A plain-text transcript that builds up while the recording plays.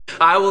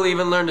I will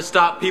even learn to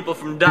stop people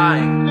from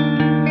dying.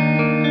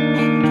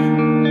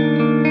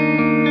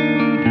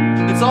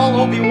 It's all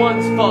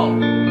Obi-Wan's fault.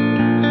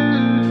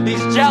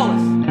 He's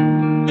jealous.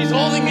 He's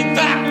holding me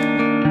back.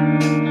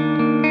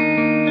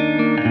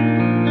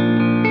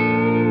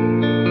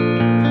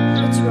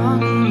 What's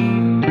wrong?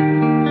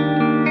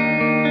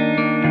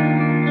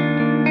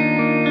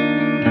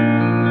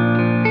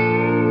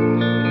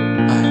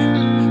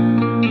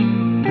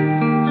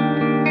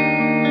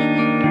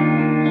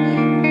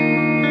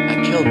 I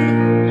killed them.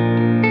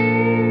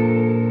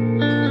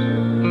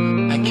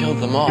 I killed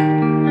them all.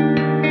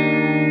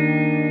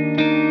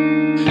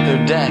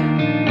 They're dead.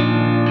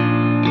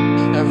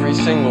 Every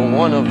single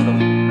one of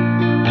them.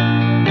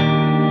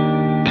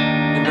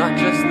 And not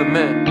just the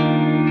men,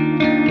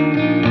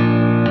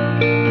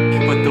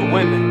 but the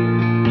women.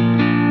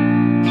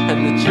 And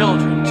the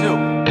children, too.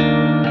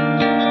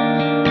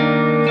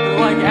 They're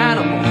like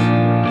animals.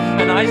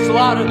 And I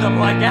slaughtered them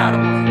like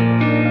animals.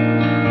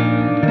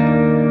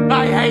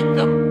 I hate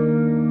them.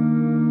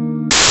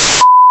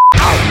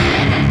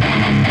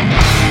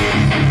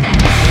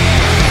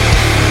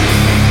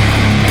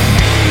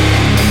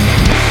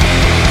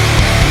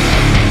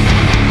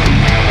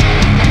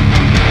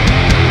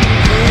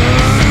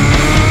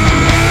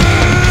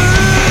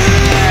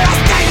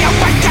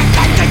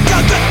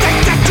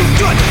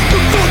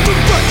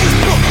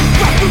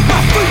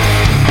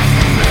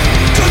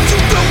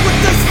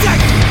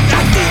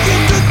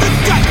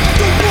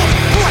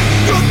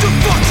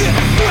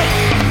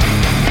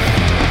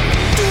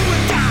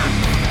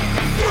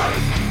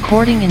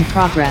 Recording in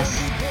progress.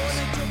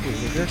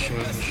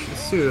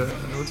 Let's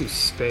do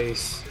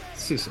space.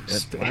 Let's do some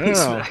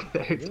space back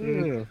there,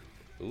 dude.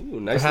 Ooh,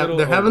 nice They're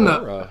little having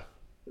aurora.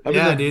 I'm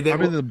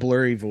in the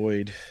blurry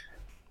void.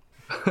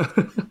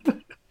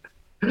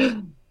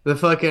 The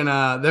fucking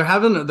aren't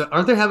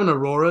they having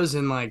auroras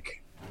in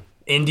like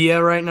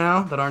India right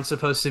now that aren't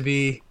supposed to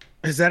be?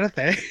 Is that a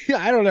thing?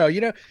 I don't know.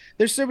 You know,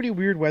 there's so many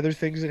weird weather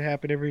things that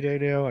happen every day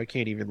now. I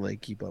can't even like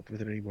keep up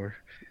with it anymore.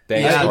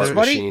 Thanks, Yeah, Heart it's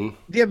funny. Machine.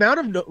 The amount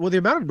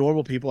of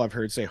normal people I've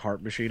heard say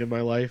heart machine in my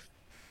life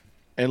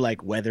and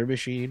like weather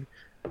machine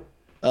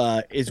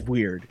is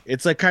weird.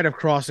 It's like kind of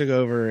crossing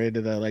over into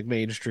the like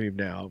mainstream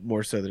now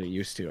more so than it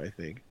used to, I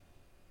think.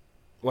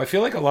 Well, I feel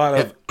like a lot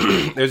of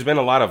there's been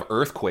a lot of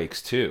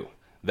earthquakes too.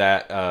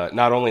 That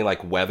not only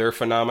like weather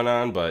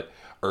phenomenon, but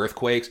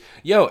earthquakes.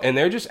 Yo, and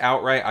they're just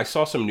outright. I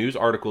saw some news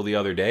article the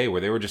other day where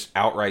they were just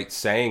outright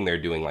saying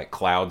they're doing like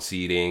cloud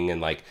seeding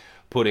and like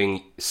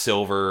putting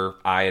silver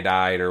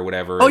iodide or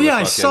whatever. Oh yeah,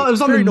 I saw it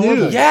was on the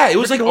news. Yeah, it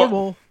was like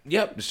normal.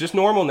 Yep, it's just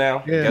normal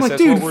now. Yeah. Guess I'm like,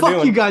 that's dude, what we're fuck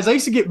doing. you guys. I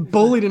used to get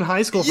bullied in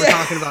high school for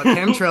talking about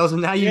chemtrails,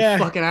 and now you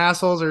fucking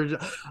assholes are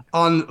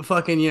on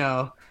fucking,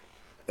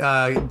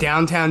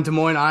 downtown Des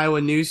Moines, Iowa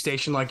news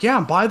station like, yeah,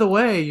 by the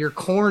way, your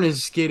corn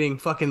is getting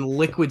fucking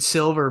liquid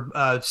silver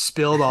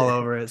spilled all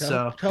over it.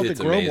 Help it It's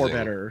grow more amazing.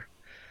 better.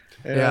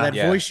 Yeah. That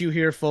voice you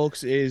hear,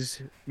 folks,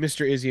 is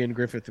Mr. Izzy and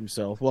Griffin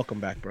himself.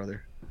 Welcome back,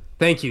 brother.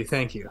 Thank you.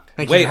 Thank you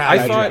Wait, for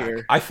having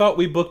me. I thought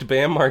we booked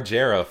Bam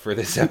Margera for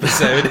this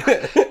episode.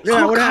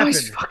 Yeah, what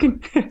guys,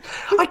 happened? fucking,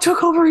 I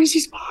took over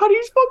Izzy's body.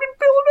 He's fucking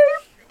feeling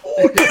it.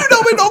 Oh, dude,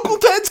 I'm in Uncle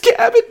Ted's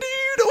cabin,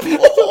 dude.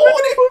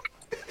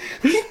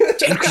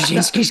 Jake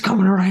Krasinski's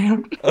coming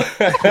around.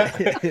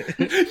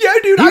 Yeah,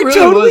 dude,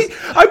 really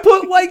I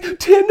put like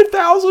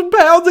 10,000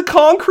 pounds of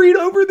concrete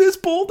over this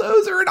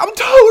bulldozer, and I'm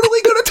totally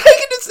gonna take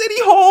it to City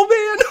Hall,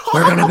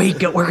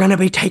 man. We're gonna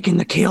be taking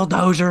the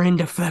killdozer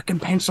into fucking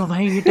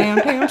Pennsylvania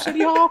downtown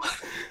City Hall.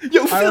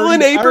 Yo, Phil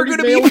and Abe are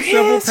gonna be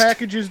several pissed.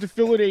 packages to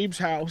Phil and Abe's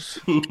house.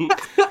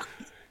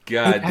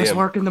 God Has damn.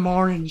 work in the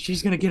morning.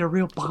 She's gonna get a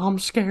real bomb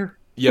scare.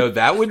 Yo,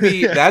 that would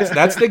be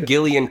that's the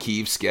Gillian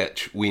Keefe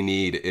sketch we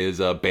need is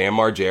Bam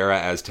Margera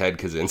as Ted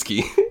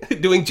Kaczynski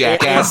doing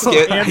Jackass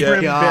skit. And Yeah.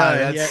 Prim,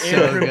 God, that's so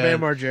and Prim good. Bam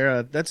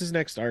Margera. That's his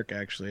next arc,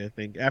 actually. I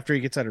think after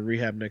he gets out of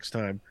rehab next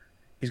time,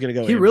 he's gonna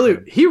go. He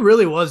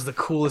really was the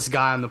coolest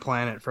guy on the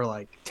planet for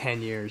like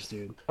 10 years,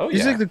 dude. Oh He's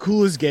yeah. like the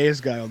coolest,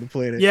 gayest guy on the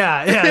planet.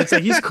 Yeah. It's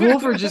like he's cool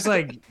for just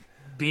like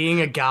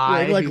being a guy.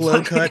 Wearing, like who's,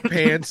 low cut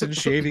pants and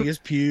shaving his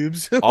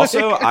pubes.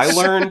 Also, I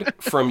learned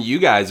from you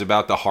guys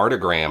about the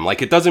heartogram.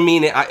 Like, it doesn't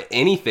mean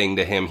anything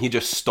to him. He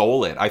just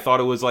stole it. I thought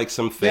it was like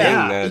some thing He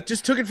that.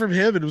 just took it from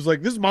him and was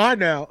like, "This is mine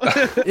now."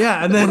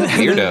 Yeah, and then What a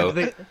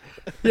weirdo.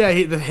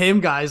 the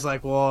him guy's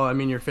like, well, I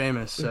mean, you're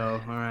famous,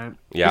 so all right.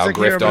 Yeah, He's I'll like,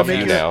 "Here, grift I'm off gonna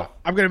you make now.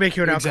 I'm gonna make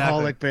you an Exactly.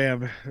 alcoholic,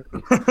 Bam.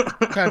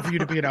 Time for you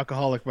to be an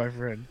alcoholic, my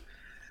friend.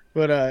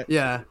 But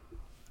Yeah.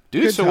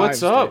 Dude, Good so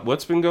what's times, up? dude.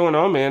 What's been going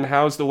on, man?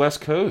 How's the West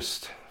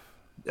Coast?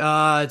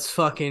 It's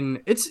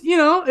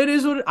it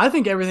is what I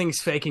think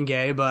everything's fake and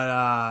gay, but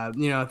at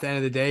the end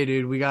of the day,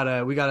 dude, we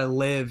gotta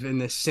live in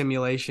this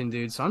simulation,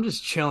 dude. So I'm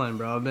just chilling,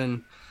 bro. I've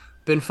been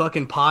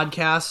fucking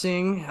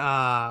podcasting,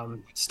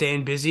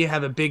 staying busy. I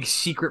have a big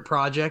secret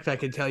project I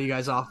could tell you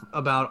guys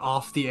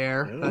off the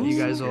air that you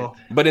guys will.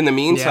 But in the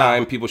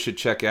meantime, people should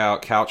check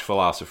out Couch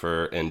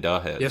Philosopher and Duh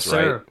Heads, Yes, right?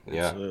 sir.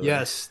 Yeah.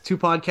 Yes, 2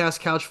 podcasts,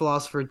 Couch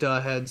Philosopher,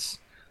 Duh Heads.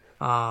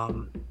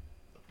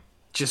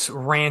 just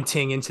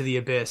ranting into the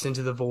abyss,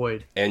 into the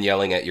void. And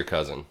yelling at your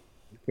cousin.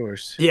 Of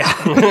course. Yeah.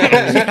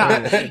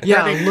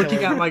 Yeah,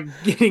 looking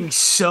at getting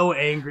so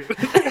angry.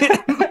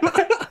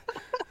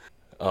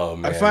 Oh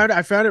man.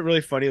 I found it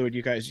really funny when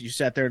you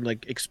sat there and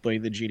like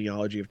explained the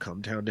genealogy of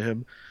Cumtown to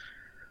him.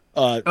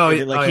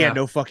 He had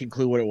no fucking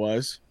clue what it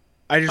was.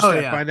 I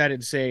find that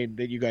insane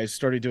that you guys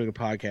started doing a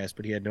podcast,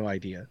 but he had no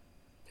idea.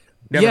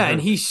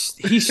 And he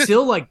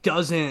still like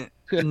doesn't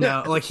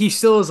know. Like he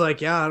still is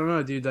like, yeah, I don't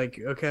know, dude. Like,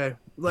 okay,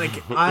 like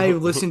I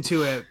listen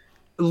to it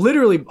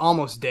literally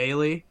almost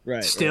daily,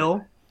 right?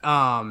 Still,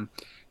 right.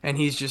 And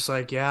he's just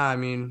like, yeah, I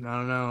mean, I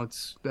don't know,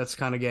 that's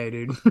kind of gay,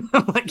 dude.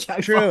 I'm like,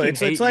 true.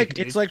 It's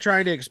like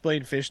trying to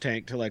explain fish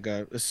tank to like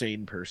a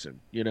sane person,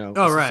 you know?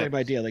 Oh, it's right. the same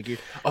idea. Like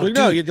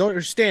no, you don't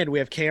understand. We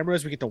have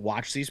cameras. We get to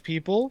watch these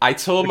people. I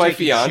told my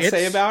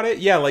fiance about it.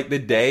 Yeah, like the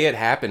day it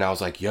happened, I was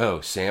like,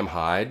 "Yo, Sam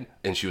Hyde,"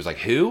 and she was like,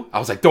 "Who?" I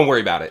was like, "Don't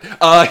worry about it.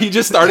 He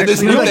just started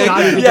this new thing."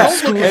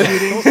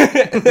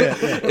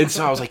 And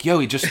so I was like, "Yo,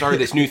 he just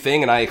started this new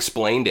thing," and I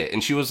explained it,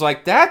 and she was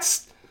like,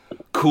 "That's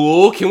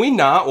cool. Can we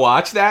not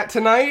watch that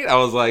tonight?" I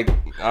was like,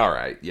 all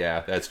right,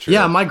 yeah, that's true.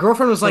 Yeah, my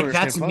girlfriend was like,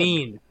 that's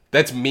mean.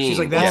 That's mean. She's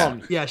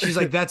like, she's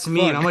like, that's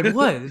mean. I'm like,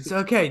 what? It's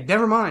okay.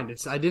 Never mind.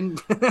 I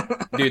didn't.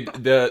 Dude,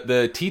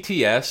 the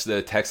TTS,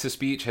 the Texas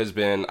speech has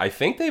been, I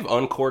think they've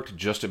uncorked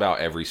just about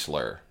every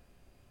slur.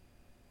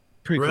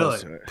 Pretty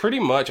close to it. Pretty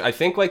much. I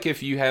think like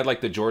if you had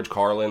like the George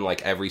Carlin,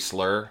 like every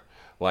slur,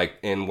 like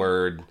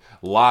N-word,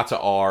 lots of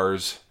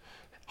R's,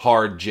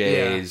 hard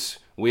J's,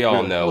 we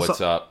all know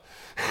what's up.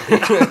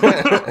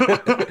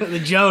 The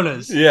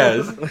Jonas.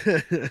 Yes.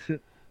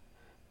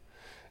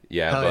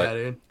 Yeah,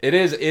 dude.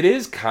 it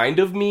is kind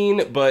of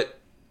mean, but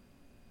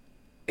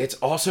it's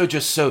also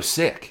just so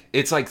sick.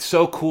 It's like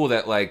so cool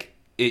that like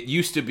it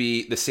used to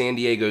be the San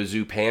Diego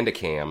Zoo Panda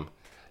Cam.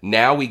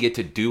 Now we get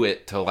to do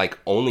it to like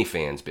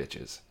OnlyFans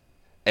bitches.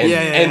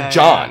 And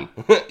John,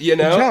 you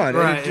know? John,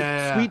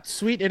 right,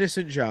 sweet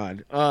innocent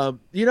John.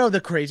 You know the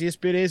craziest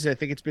bit is I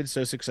think it's been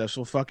so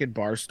successful. Fucking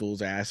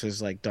Barstool's ass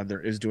is like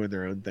doing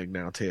their own thing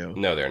now too.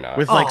 No, they're not.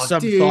 With like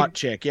some thought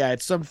chick. Yeah,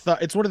 it's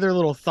it's one of their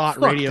little thought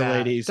radio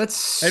ladies.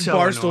 That's and so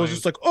Barstool's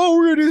just like, oh,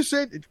 we're gonna do the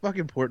same. It's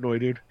fucking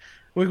Portnoy, dude.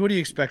 What do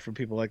you expect from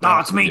people like that? Oh,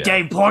 it's me,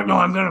 Dave Portnoy.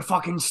 I'm gonna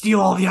fucking steal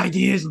all the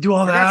ideas and do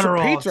all the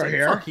Adderall. Pizza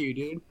here. Fuck you,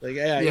 dude. Like,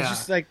 he's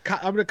just like,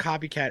 I'm gonna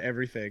copycat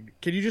everything.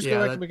 Can you just go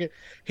back and make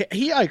it?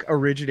 He like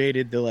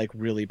originated the like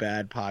really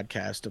bad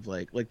podcast of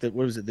like the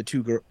what was it? The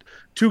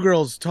two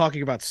girls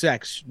talking about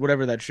sex,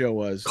 whatever that show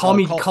was.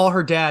 Call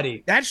her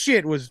daddy. That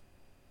shit was.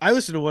 I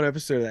listened to one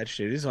episode of that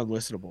shit. It's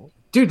unlistenable.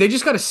 Dude, they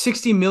just got a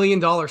 $60 million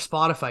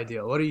Spotify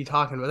deal. What are you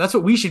talking about? That's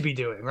what we should be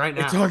doing right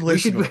now. It's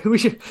unlistenable. We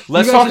should.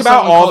 Let's talk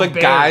about all the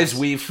guys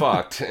we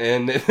fucked,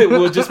 and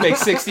we'll just make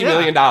 $60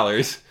 million.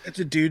 It's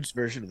a dude's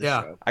version of the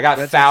show. I got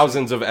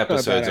thousands of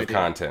episodes of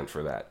content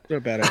for that. Not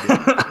a bad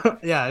idea.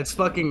 Yeah, it's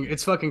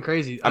fucking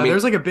crazy. I mean,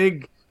 there's like a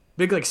big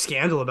like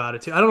scandal about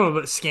it too. I don't know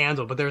about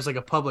scandal, but there's like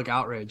a public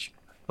outrage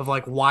of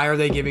like, why are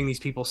they giving these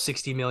people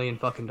 $60 million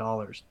fucking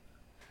dollars?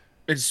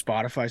 Is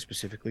Spotify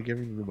specifically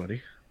giving them the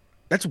money?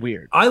 That's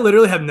weird. I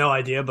literally have no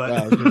idea, but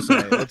I was gonna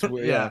say, that's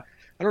weird. Yeah,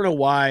 I don't know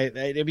why.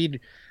 I mean,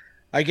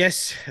 I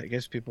guess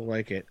people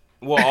like it.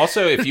 Well,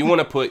 also, if you want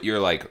to put your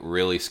like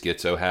really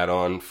schizo hat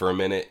on for a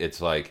minute,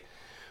 it's like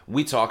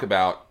we talk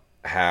about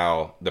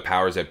how the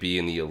powers that be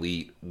and the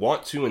elite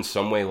want to in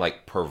some way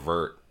like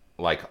pervert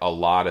like a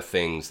lot of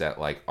things that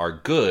like are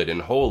good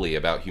and holy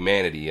about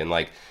humanity, and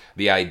like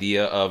the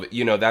idea of,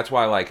 you know, that's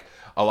why like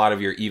a lot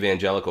of your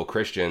evangelical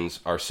Christians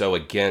are so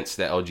against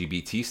the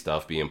LGBT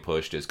stuff being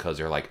pushed, is because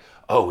they're like,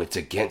 oh, it's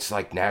against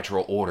like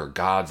natural order,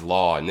 God's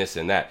law, and this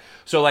and that.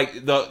 So like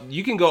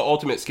you can go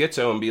ultimate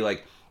schizo and be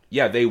like,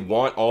 yeah, they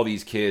want all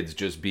these kids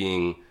just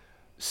being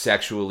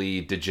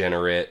sexually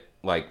degenerate,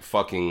 like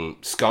fucking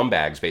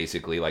scumbags,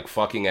 basically, like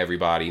fucking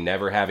everybody,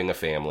 never having a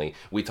family.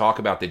 We talk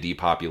about the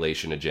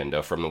depopulation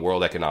agenda from the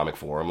World Economic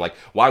Forum. Like,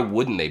 why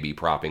wouldn't they be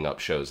propping up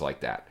shows like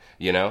that?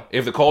 You know,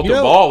 if the cult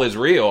of ball is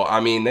real, I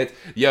mean,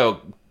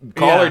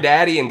 Call Her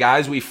Daddy and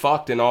Guys We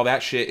Fucked and all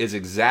that shit is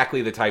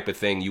exactly the type of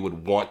thing you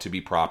would want to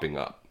be propping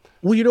up.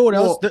 Well, you know what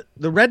else?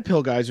 The red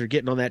pill guys are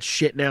getting on that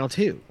shit now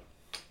too.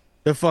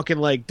 The fucking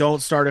like,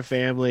 don't start a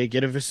family,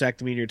 get a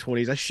vasectomy in your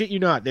 20s. I shit you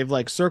not. They've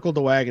like circled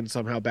the wagon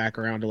somehow back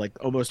around to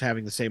like almost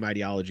having the same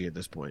ideology at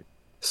this point.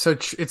 So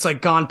it's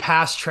like gone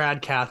past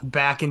Tradcath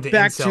back into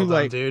incel,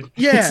 like, dude.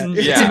 Yeah,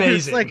 it's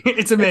amazing.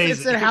 It's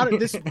amazing. How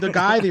did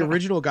the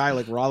original guy,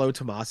 like Rollo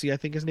Tomasi, I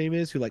think his name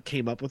is, who like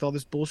came up with all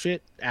this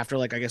bullshit after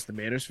like I guess the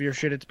manosphere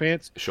shit its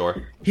pants.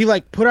 Sure. He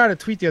like put out a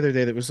tweet the other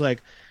day that was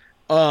like,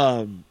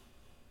 how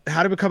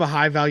to become a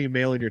high value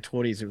male in your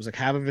 20s. It was like,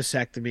 have a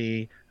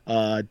vasectomy,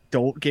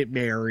 don't get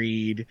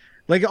married.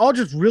 Like, all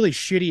just really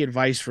shitty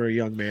advice for a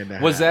young man to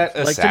have. Was that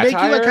a like, satire to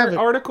make you, like, have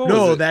article?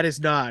 No, that is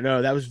not.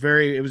 No, that was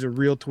it was a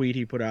real tweet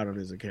he put out on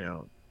his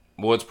account.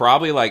 Well, it's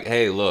probably like,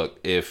 hey, look,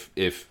 if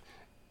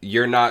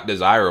you're not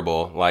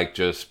desirable, like,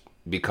 just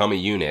become a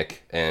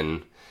eunuch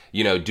and,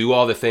 you know, do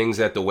all the things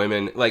that the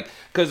women like.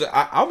 Because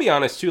I'll be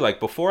honest too, like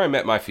before I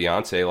met my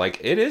fiance, like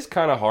it is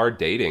kind of hard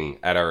dating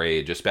at our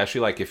age,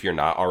 especially like if you're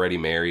not already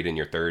married in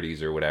your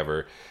 30s or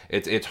whatever.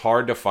 It's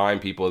hard to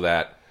find people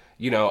that,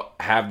 you know,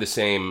 have the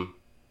same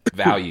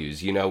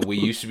values. You know, we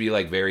used to be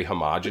like very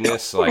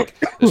homogenous, like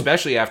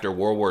especially after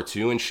World War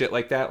II and shit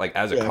like that. Like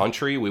as a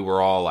country, we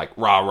were all like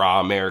rah rah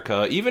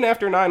America. Even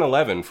after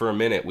 9/11, for a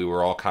minute, we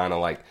were all kind of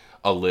like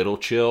a little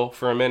chill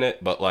for a minute,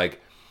 but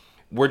like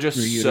we're just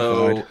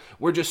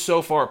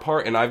so far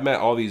apart. And I've met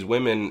all these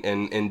women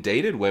and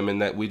dated women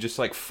that we just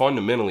like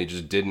fundamentally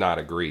just did not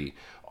agree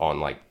on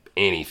like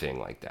anything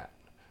like that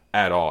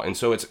at all. And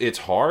so it's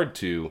hard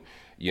to,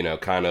 you know,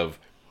 kind of,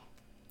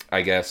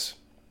 I guess,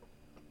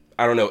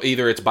 I don't know,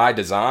 either it's by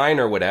design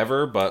or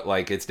whatever, but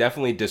like it's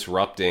definitely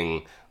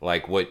disrupting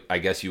like what I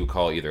guess you would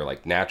call either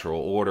like natural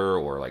order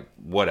or like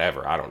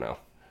whatever. I don't know.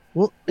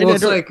 Well,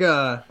 it's like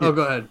go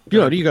ahead.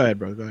 You go ahead,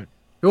 bro. Go ahead.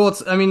 Well,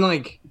 it's, I mean,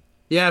 like,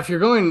 yeah, if you're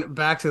going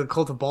back to the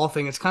cult of ball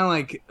thing, it's kind of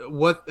like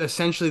what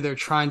essentially they're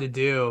trying to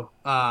do.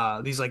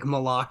 These like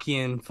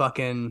Malachian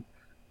fucking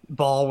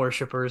ball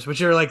worshippers,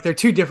 which are like, they're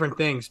two different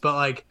things, but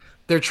like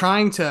the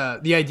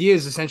idea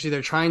is essentially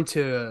they're trying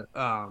to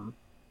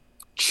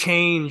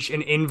change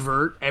and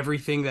invert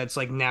everything that's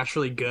like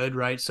naturally good,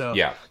 right? So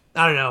Yeah.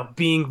 I don't know,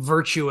 being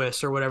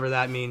virtuous or whatever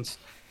that means,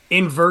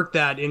 invert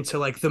that into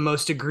like the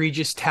most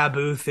egregious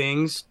taboo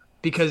things,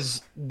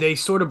 because they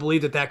sort of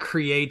believe that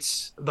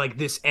creates like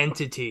this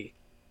entity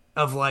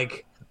of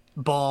like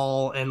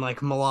ball and like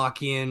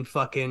Malachian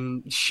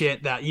fucking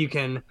shit that you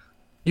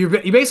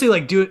basically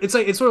like do. It's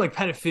like, it's sort of like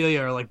pedophilia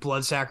or like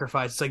blood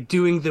sacrifice. It's like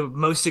doing the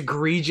most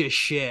egregious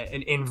shit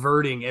and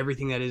inverting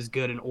everything that is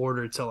good in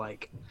order to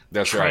like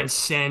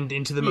transcend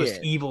into the most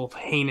evil,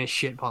 heinous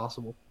shit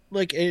possible.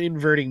 Like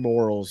inverting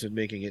morals and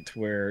making it to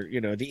where, you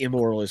know, the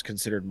immoral is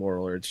considered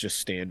moral, or it's just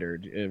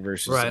standard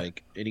versus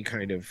like any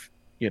kind of,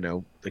 you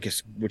know, I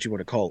guess what you want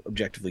to call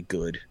objectively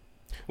good.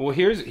 Well,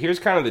 here's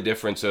kind of the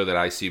difference though that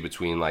I see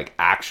between like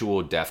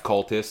actual death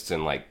cultists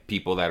and like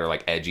people that are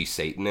like edgy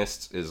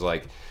Satanists is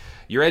like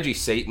your edgy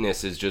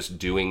Satanist is just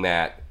doing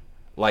that.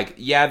 Like,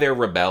 yeah, they're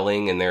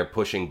rebelling and they're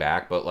pushing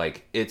back, but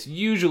like it's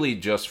usually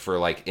just for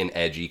like an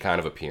edgy kind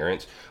of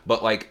appearance.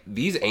 But like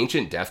these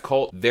ancient death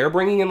cult, they're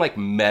bringing in like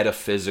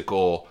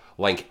metaphysical,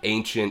 like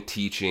ancient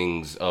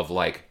teachings of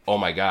like, oh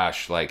my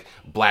gosh, like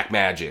black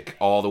magic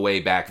all the way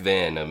back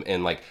then.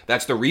 And like,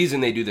 that's the reason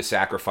they do the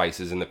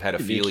sacrifices and the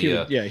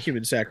pedophilia.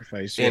 Human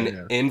sacrifice.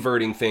 And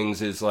inverting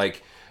things is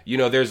like, you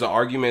know, there's the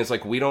argument, it's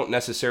like we don't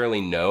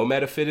necessarily know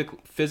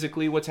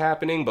metaphysically what's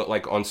happening, but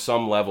like on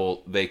some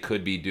level they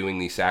could be doing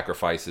these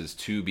sacrifices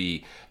to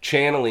be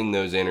channeling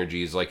those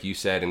energies, like you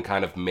said, and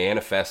kind of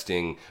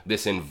manifesting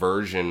this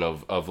inversion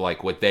of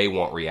like what they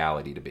want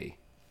reality to be.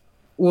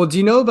 Well, do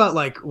you know about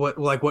like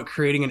what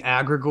creating an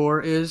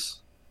egregore is?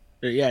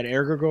 Yeah, an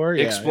egregore.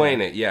 Yeah,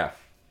 Explain it. Yeah.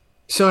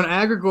 So an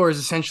egregore is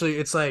essentially,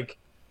 it's like,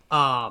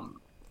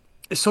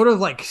 it's sort of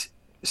like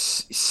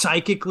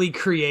psychically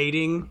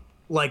creating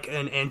like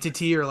an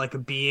entity or like a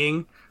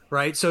being,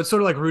 right? So it's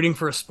sort of like rooting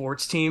for a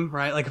sports team,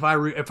 right? Like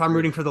if I'm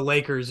rooting for the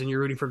Lakers and you're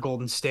rooting for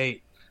Golden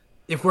State,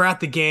 if we're at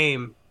the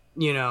game,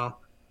 you know,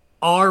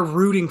 our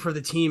rooting for the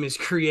team is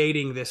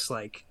creating this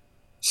like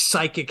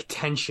psychic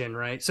tension,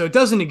 right? So it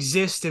doesn't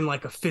exist in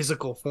like a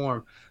physical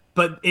form,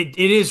 but it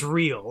is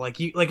real. Like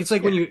it's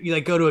like when you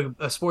like go to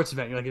a sports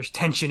event, you're like, there's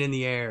tension in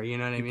the air, you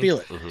know what I mean? Feel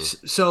it. Mm-hmm.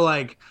 So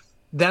like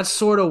that's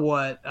sort of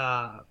what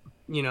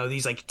you know,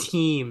 these like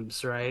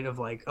teams, right, of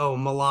like, oh,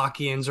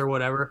 Malachians or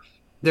whatever,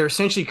 they're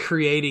essentially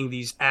creating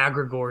these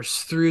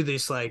egregores through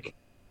these like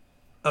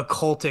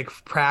occultic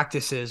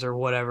practices or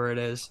whatever it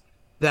is,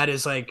 that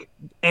is like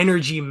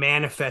energy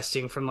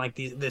manifesting from like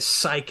this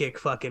psychic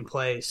fucking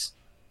place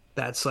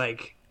that's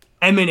like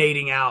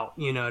emanating out,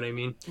 you know what I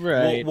mean?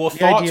 Right. Well,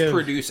 thoughts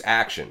produce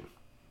action.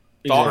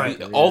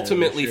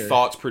 Ultimately,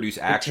 thoughts produce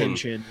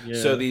action.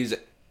 So these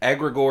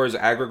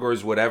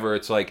egregores, whatever,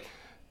 it's like,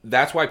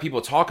 that's why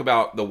people talk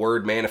about the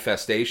word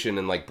manifestation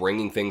and like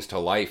bringing things to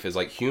life, is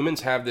like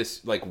humans have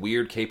this like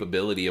weird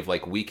capability of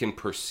like we can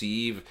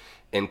perceive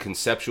and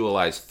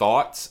conceptualize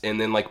thoughts and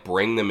then like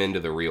bring them into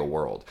the real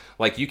world.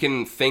 Like you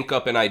can think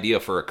up an idea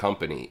for a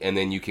company and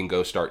then you can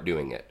go start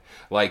doing it.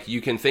 Like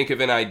you can think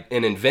of an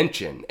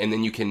invention and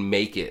then you can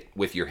make it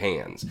with your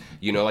hands.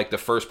 You know, like the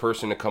first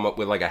person to come up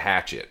with like a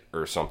hatchet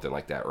or something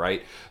like that,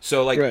 right?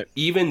 So like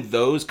even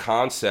those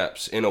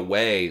concepts in a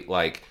way,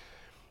 like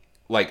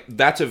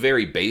that's a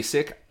very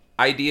basic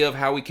idea of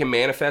how we can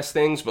manifest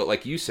things, but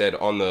like you said,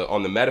 on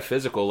the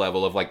metaphysical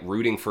level of like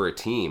rooting for a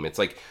team, it's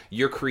like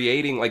you're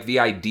creating, like the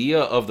idea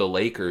of the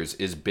Lakers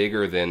is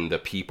bigger than the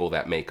people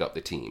that make up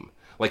the team.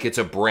 Like it's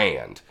a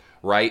brand,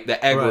 right? The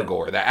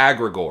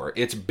egregore,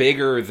 it's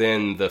bigger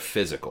than the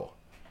physical.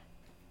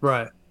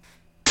 Right.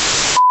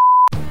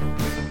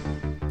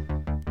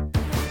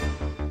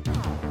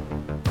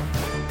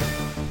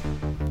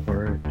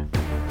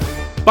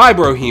 Buy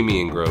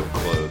Bohemian Grove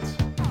clothes.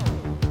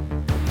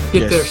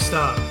 Get their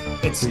stuff.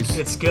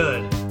 It's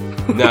good.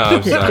 No,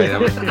 I'm sorry.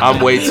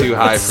 I'm way too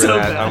high for so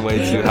that. bad. I'm way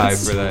too high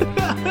for that.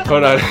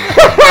 Hold on.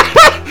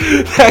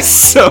 That's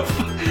so.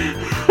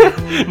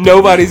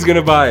 Nobody's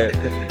gonna buy it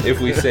if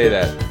we say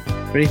that.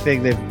 If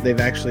anything, they've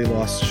actually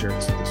lost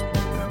shirts at this point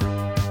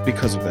now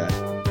because of that.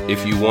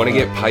 If you want to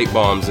get pipe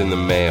bombs in the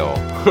mail,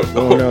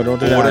 Oh no, don't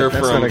do that. order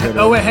That's from. not a good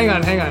Oh one. wait, hang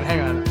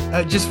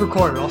on. Just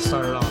record it. I'll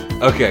start it off.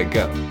 Okay,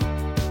 go.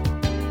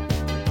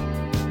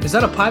 Is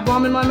that a pipe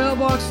bomb in my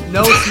mailbox?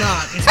 No, it's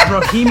not. It's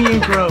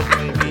Bohemian Grove,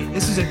 baby.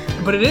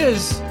 But it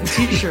is a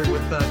T-shirt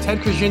with Ted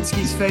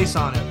Krasinski's face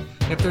on it.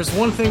 And if there's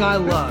one thing I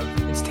love,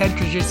 it's Ted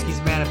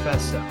Krasinski's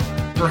manifesto.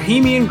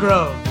 Bohemian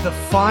Grove, the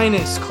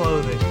finest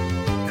clothing.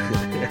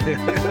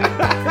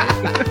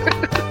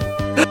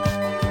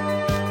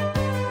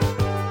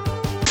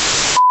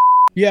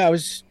 Yeah, I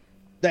was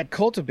that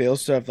cult of Bale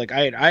stuff. Like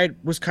I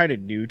was kind of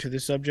new to the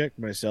subject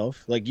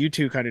myself. Like you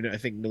two kind of, I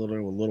think, know a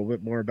little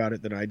bit more about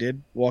it than I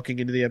did walking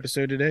into the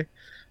episode today.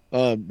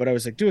 But I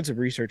was like doing some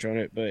research on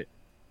it. But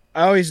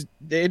the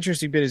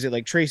interesting bit is it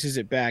like traces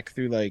it back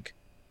through like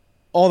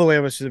all the way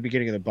almost to the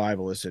beginning of the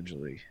Bible,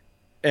 essentially.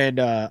 And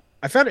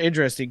I found it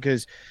interesting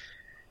because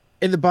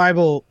in the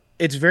Bible,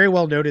 it's very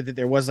well noted that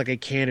there was like a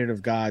canon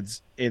of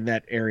gods in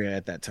that area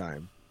at that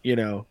time, you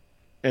know,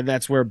 and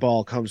that's where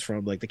Baal comes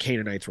from. Like the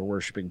Canaanites were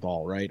worshiping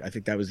Baal, right? I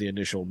think that was the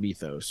initial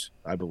mythos,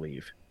 I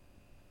believe,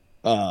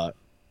 in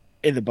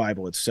the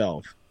Bible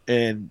itself.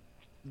 And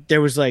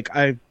there was like,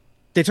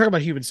 they talk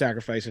about human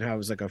sacrifice and how it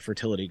was like a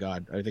fertility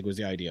god, I think was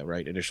the idea,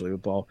 right? Initially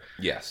with Baal.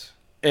 Yes.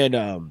 And,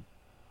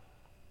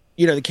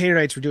 you know, the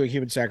Canaanites were doing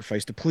human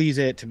sacrifice to please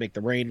it, to make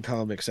the rain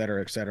come, et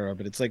cetera,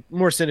 but it's like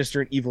more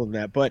sinister and evil than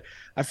that. But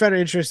I found it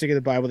interesting in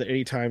the Bible that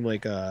anytime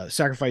like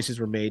sacrifices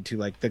were made to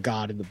like the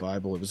god in the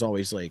Bible, it was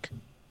always like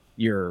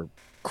your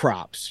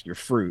crops, your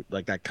fruit,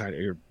 like that kind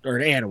of, or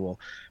an animal.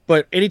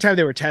 But anytime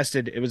they were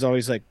tested, it was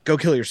always like, go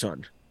kill your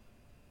son.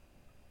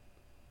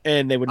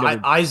 And they would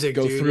never Isaac,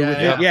 go dude, through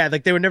with yeah. it. Yeah,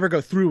 like they would never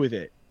go through with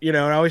it. You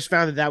know, and I always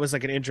found that was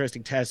like an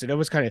interesting test. And it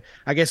was kind of,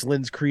 I guess,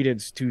 lends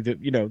credence to the,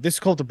 you know, this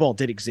cult of Baal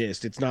did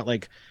exist. It's not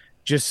like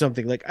just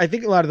something like, I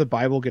think a lot of the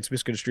Bible gets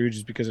misconstrued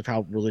just because of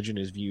how religion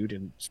is viewed,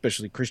 and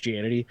especially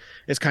Christianity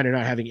is kind of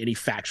not having any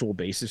factual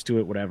basis to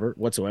it,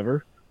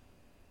 whatsoever.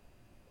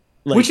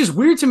 Like, Which is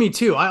weird to me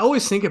too. I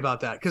always think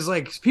about that because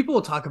like people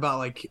will talk about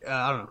like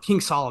I don't know, King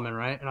Solomon,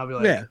 right? And I'll be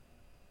like, yeah,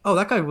 oh,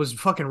 that guy was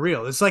fucking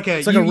real. It's like a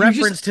a you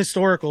referenced just,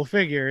 historical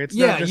figure. It's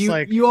not just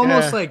like you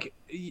almost yeah. like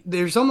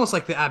there's almost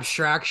like the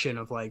abstraction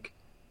of like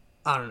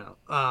I don't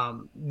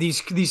know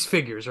these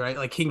figures, right?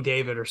 Like King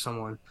David or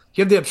someone.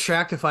 You have the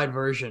abstractified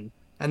version,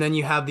 and then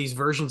you have these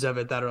versions of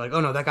it that are like,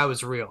 oh no, that guy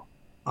was real.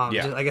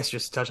 Yeah. I guess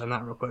just touch on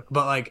that real quick,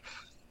 but like.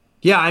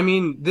 Yeah, I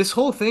mean, this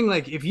whole thing,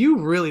 like, if you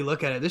really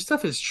look at it, this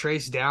stuff is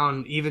traced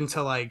down even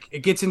to, like,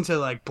 it gets into,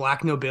 like,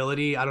 black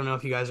nobility. I don't know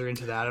if you guys are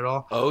into that at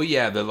all. Oh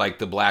yeah, the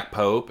Black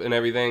Pope and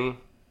everything.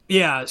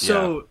 Yeah,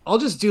 so I'll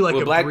just do,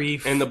 like,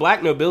 brief... And the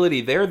black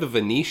nobility, they're the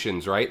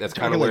Venetians, right? That's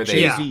kind of where they...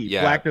 Jay-Z, Yeah.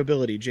 Black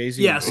nobility,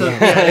 Jay-Z. Yeah, so...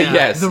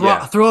 Yes,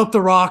 Throw up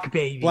the rock,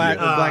 baby.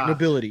 Black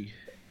nobility.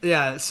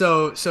 Yeah,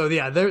 so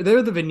yeah,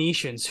 they're the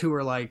Venetians who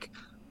were, like,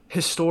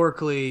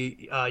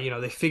 historically, you know,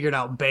 they figured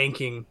out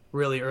banking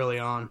really early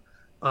on.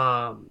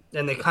 And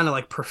they kind of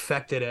like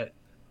perfected it,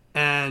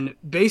 and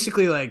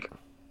basically like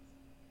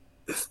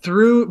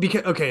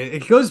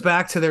it goes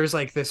back to there's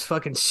like this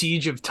fucking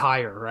siege of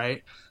Tyre,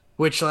 right?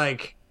 Which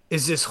like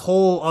is this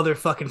whole other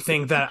fucking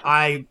thing that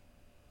I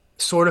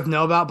sort of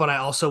know about, but I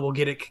also will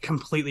get it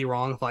completely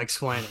wrong if I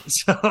explain it.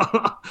 So,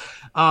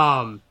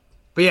 but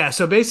yeah,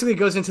 so basically it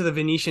goes into the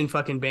Venetian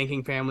fucking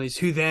banking families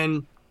who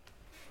then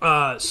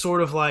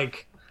sort of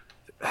like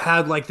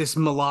had like this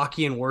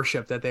Malachian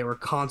worship that they were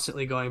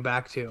constantly going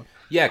back to.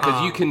 Yeah,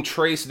 because you can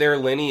trace their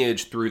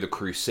lineage through the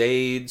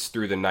Crusades,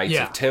 through the Knights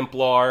of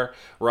Templar,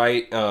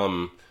 right?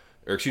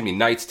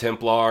 Knights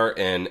Templar,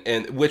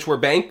 and which were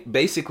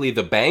basically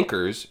the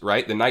bankers,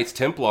 right? The Knights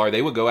Templar,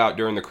 they would go out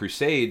during the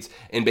Crusades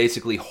and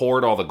basically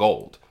hoard all the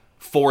gold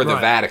for the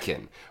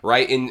Vatican,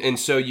 right? And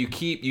so you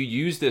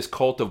use this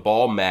cult of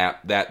Baal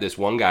map that this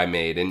one guy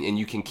made, and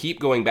you can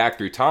keep going back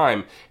through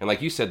time, and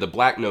like you said, the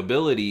black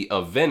nobility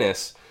of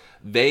Venice,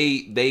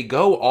 they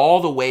go all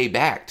the way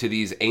back to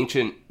these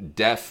ancient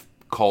death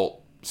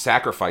cult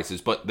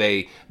sacrifices, but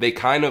they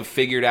kind of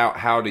figured out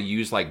how to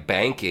use like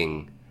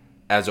banking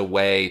as a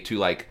way to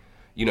like,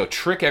 you know,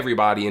 trick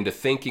everybody into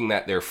thinking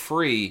that they're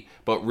free,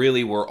 but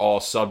really we're all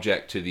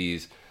subject to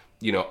these,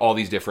 you know, all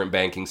these different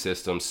banking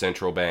systems,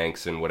 central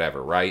banks and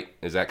whatever, right?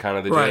 Is that kind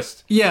of the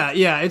gist?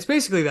 Yeah, it's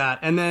basically that.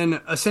 And then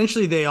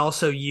essentially they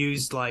also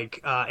used like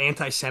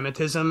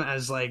anti-Semitism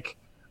as like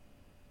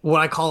what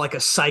I call like a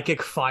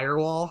psychic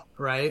firewall,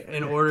 right?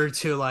 In order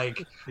to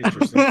like,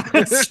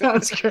 it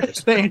sounds good.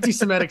 The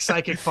anti-Semitic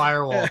psychic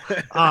firewall,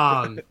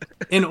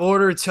 in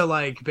order to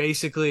like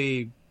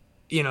basically,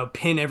 you know,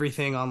 pin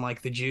everything on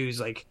like the Jews,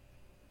 like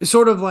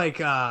sort of like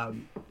the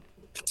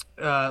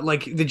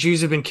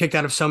Jews have been kicked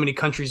out of so many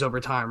countries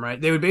over time,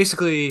 right? They would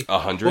basically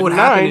 109. What would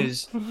happen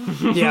is,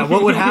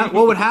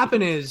 what would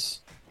happen is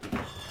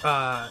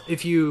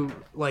if you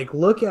like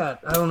look at,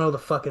 I don't know the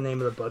fucking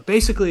name of the book.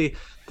 Basically,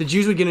 the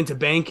Jews would get into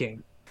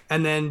banking,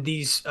 and then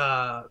these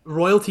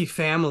royalty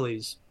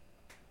families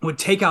would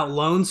take out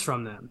loans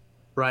from them,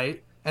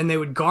 right? And they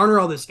would garner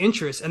all this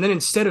interest, and then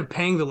instead of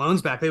paying the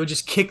loans back, they would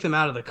just kick them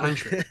out of the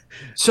country.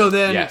 So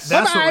then Yes.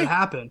 that's what Bye-bye. would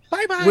happen.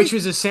 Bye-bye. Which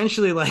was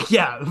essentially like,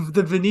 yeah,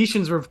 the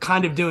Venetians were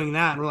kind of doing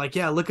that, and we're like,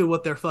 yeah, look at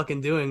what they're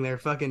fucking doing. They're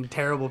fucking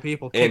terrible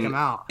people. Kick them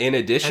out. In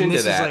addition And to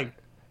this is that, like,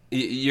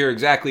 you're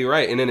exactly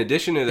right. And in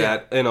addition to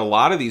that, in a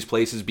lot of these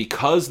places,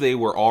 because they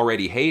were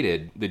already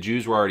hated, the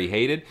Jews were already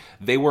hated,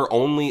 they were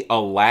only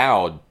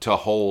allowed to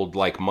hold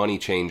like money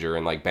changer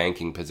and like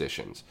banking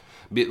positions.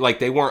 Like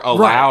they weren't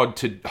allowed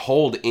to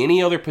hold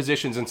any other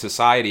positions in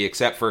society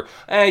except for,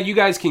 you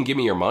guys can give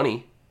me your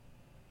money.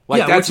 Like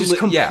yeah, that's which is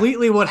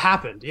completely what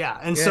happened. Yeah.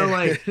 And so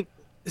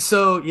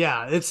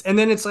Yeah. like, and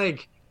then it's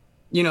like,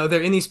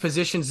 they're in these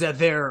positions that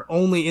they're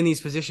only in these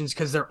positions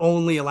because they're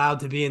only allowed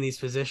to be in these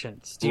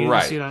positions. Do you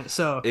Right. see what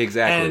so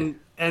Exactly.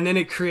 And then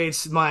it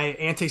creates my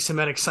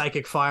anti-Semitic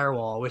psychic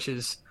firewall, which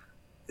is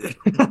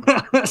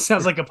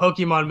sounds like a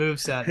Pokemon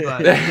moveset,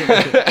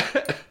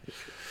 but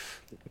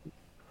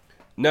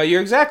No,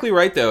 you're exactly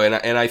right though,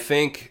 and I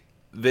think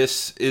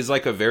this is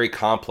like a very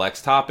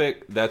complex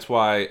topic. That's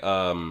why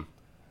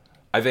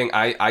I think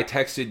I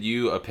texted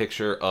you a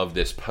picture of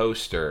this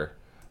poster.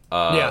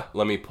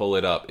 Let me pull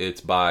it up.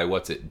 It's by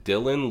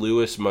Dylan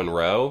Lewis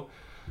Monroe.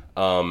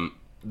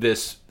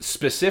 This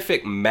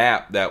specific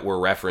map that we're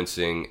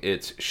referencing,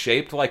 it's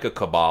shaped like a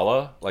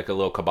Kabbalah, like a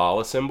little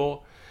Kabbalah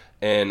symbol.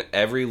 And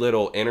every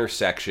little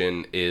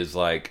intersection is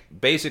like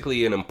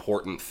basically an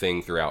important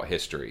thing throughout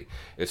history.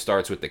 It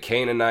starts with the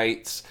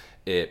Canaanites.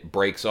 It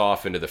breaks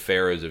off into the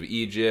pharaohs of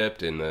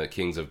Egypt and the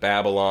kings of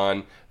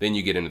Babylon. Then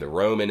you get into the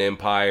Roman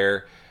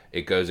Empire.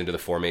 It goes into the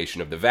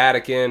formation of the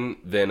Vatican.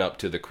 Then up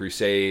to the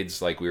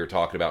Crusades, like we were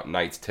talking about,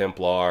 Knights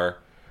Templar.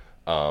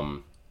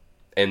 And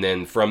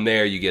then from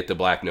there you get the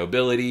black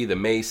nobility, the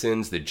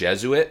Masons, the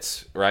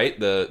Jesuits, right?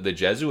 The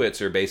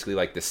Jesuits are basically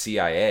like the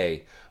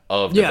CIA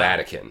of the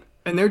Vatican.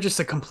 And they're just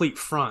a complete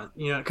front,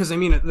 because I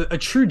mean, a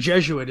true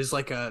Jesuit is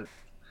like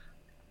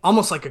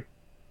almost like a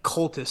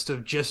cultist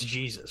of just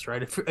Jesus,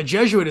 right? A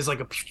Jesuit is like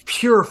a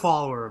pure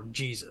follower of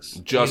Jesus.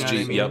 Just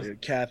Jesus, I mean?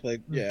 yep.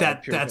 Catholic, yeah.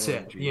 That's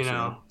it, Jesus,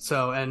 yeah.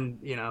 So, And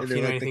if they're you know like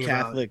the anything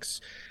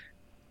Catholics'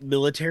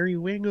 military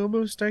wing,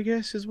 almost, I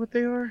guess, is what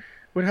they are.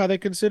 What how they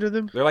consider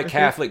them? They're like I think.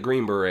 Catholic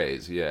Green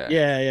Berets, yeah.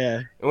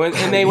 Yeah.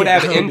 And they would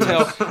have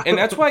intel, and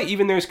that's why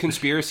even there's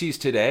conspiracies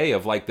today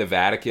of like the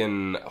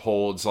Vatican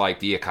holds like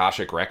the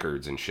Akashic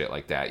records and shit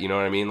like that. You know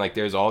what I mean? Like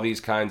there's all these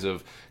kinds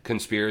of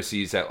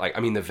conspiracies that like, I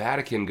mean, the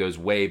Vatican goes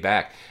way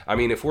back. I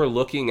mean, if we're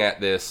looking at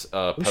this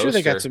I'm poster, sure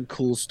they got some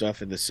cool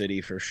stuff in the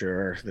city for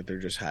sure that they're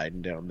just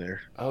hiding down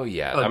there. Oh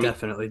yeah, Oh, I mean,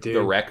 definitely, dude.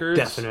 the records,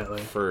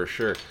 Definitely. for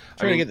sure.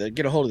 Trying to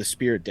get a hold of the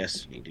Spirit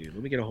Destiny, dude.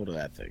 Let me get a hold of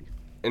that thing.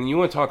 And you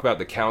want to talk about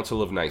the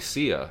Council of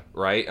Nicaea,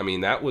 right? I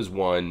mean, that was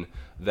one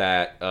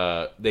that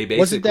they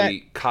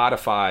basically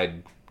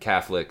codified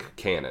Catholic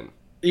canon.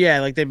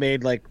 Yeah, like they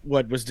made like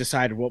what was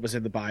decided, what was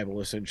in the Bible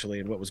essentially,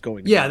 and what was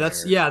going. Yeah, on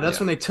that's there.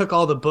 when they took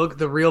all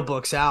the real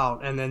books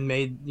out and then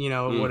made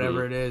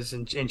whatever it is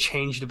and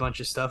changed a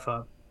bunch of stuff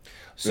up.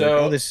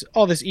 So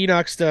all this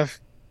Enoch stuff,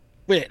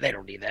 they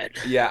don't need that.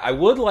 Yeah, I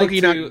would like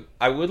Enoch,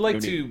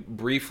 to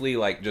briefly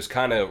like just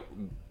kind of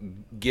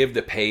give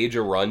the page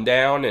a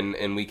rundown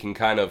and we can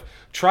kind of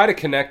try to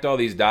connect all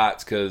these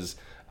dots because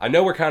I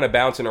know we're kind of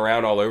bouncing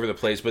around all over the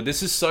place, but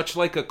this is such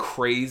like a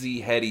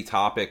crazy heady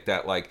topic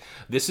that like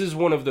this is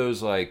one of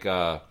those like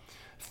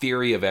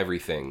theory of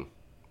everything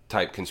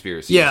type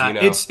conspiracies. Yeah, you know?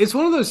 it's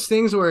one of those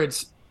things where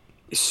it's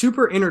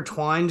super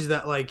intertwined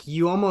that like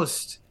you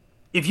almost,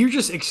 if you're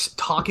just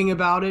talking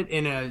about it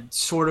in a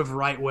sort of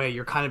right way,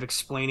 you're kind of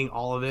explaining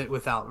all of it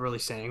without really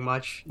saying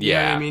much. You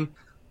know what I mean?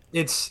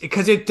 It's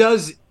because it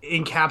does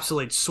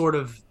encapsulate sort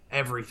of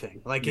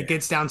everything. Like it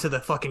gets down to the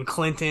fucking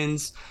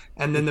Clintons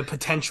and then the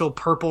potential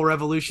Purple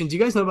Revolution. Do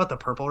you guys know about the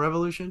Purple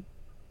Revolution?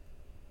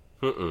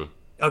 Mm-mm.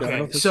 Okay,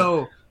 No,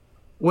 so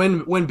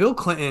when Bill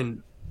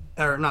Clinton,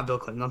 or not Bill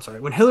Clinton, I'm sorry,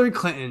 when Hillary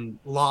Clinton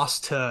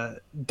lost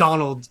to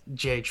Donald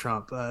J.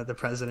 Trump, the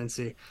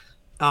presidency,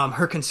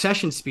 her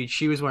concession speech,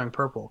 she was wearing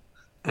purple,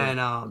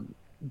 and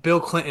Bill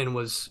Clinton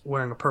was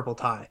wearing a purple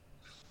tie.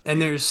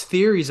 And there's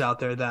theories out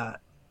there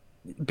that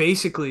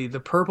basically the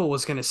purple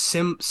was going to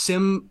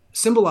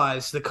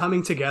symbolize the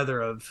coming together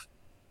of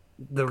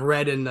the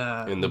red and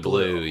the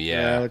blue,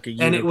 yeah. like a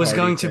and it was uniparty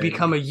going to thing.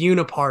 become a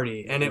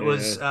uniparty, and it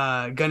was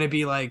going to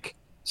be like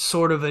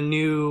sort of a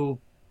new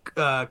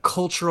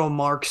cultural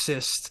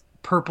Marxist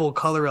purple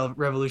color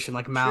revolution,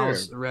 like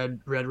Mao's red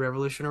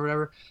revolution or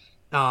whatever.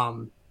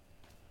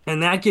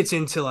 And that gets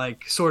into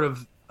like sort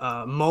of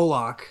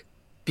Moloch,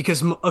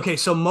 because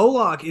so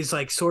Moloch is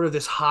like sort of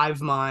this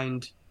hive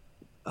mind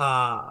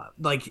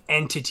like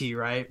entity,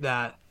 right?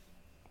 That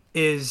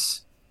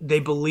is, they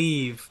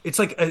believe it's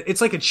like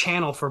a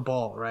channel for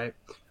Baal, right?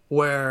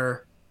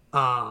 Where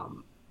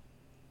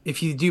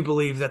if you do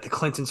believe that the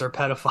Clintons are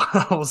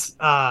pedophiles,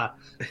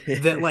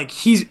 that like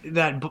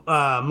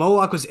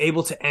Moloch was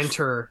able to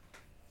enter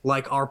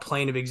like our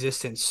plane of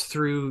existence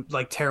through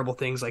like terrible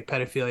things like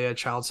pedophilia,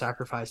 child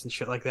sacrifice, and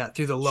shit like that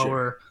through the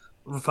lower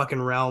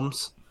fucking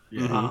realms.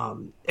 Yeah.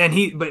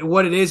 But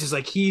what it is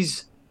like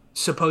he's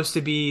supposed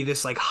to be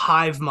this like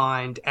hive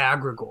mind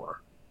egregore.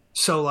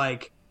 So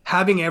like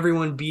having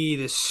everyone be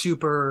this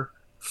super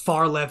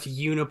far left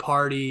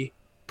uniparty,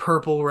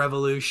 purple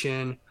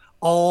revolution,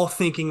 all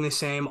thinking the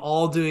same,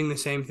 all doing the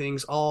same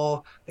things,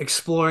 all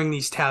exploring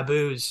these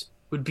taboos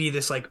would be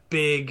this like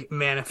big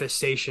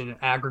manifestation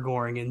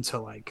aggregoring into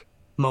like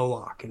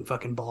Moloch and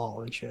fucking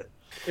Baal and shit.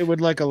 It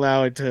would like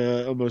allow it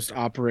to almost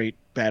operate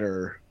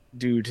better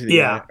due to the,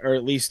 Yeah. or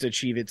at least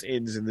achieve its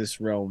ends in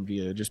this realm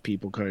via just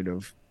people kind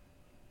of,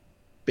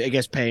 I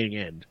guess, paying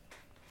in,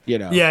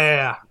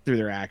 Yeah. through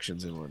their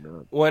actions and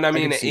whatnot. Well, and I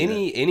mean, can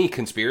see any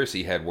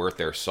conspiracy head worth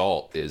their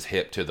salt is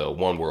hip to the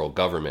one world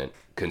government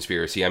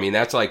conspiracy. I mean,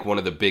 that's like one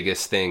of the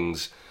biggest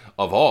things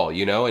of all,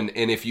 and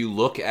if you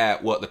look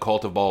at what the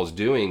Cult of Baal is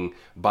doing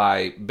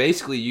by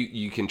basically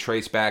you can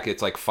trace back,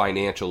 it's like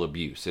financial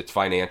abuse, it's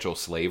financial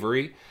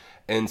slavery.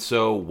 And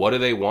so what do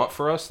they want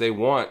for us? They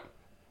want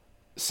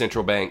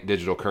central bank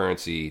digital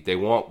currency. They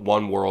want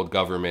one world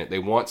government. They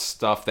want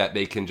stuff that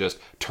they can just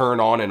turn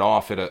on and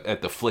off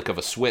at the flick of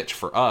a switch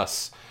for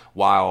us,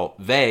 while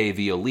they,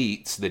 the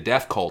elites, the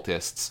death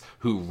cultists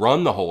who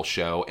run the whole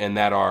show and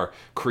that are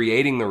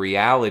creating the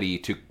reality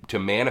to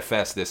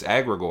manifest this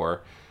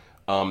egregore,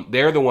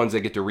 they're the ones that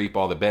get to reap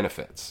all the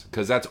benefits,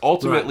 because that's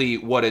ultimately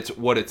what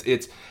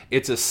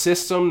it's a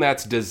system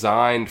that's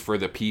designed for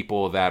the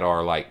people that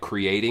are like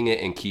creating it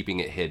and keeping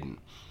it hidden.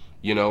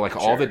 Like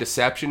all the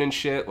deception and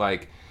shit,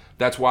 like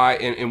that's why,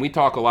 and we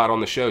talk a lot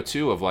on the show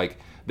too of like,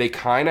 they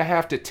kind of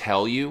have to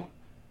tell you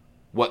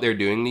what they're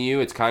doing to you.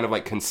 It's kind of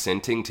like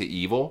consenting to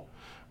evil,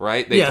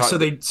 right? So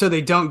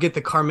they don't get the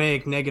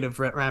karmic negative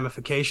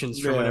ramifications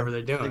from whatever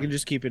they're doing. They can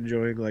just keep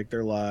enjoying like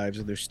their lives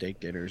and their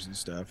steak dinners and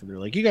stuff, and they're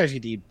like, you guys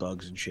get to eat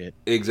bugs and shit.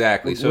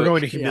 Exactly. We're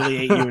going to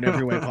humiliate you in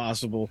every way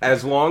possible.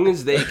 As long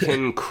as they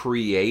can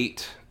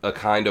create a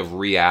kind of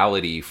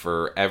reality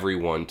for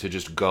everyone to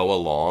just go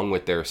along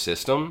with their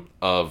system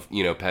of,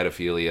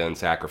 pedophilia and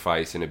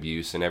sacrifice and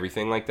abuse and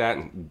everything like that,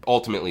 and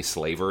ultimately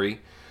slavery.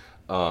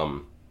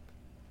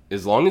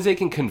 As long as they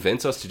can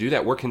convince us to do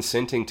that, we're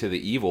consenting to the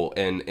evil,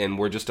 and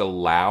we're just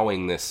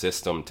allowing this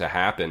system to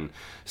happen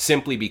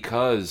simply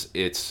because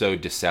it's so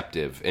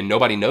deceptive and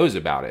nobody knows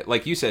about it.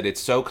 Like you said, it's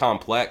so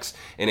complex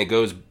and it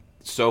goes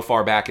so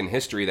far back in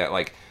history that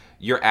like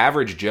your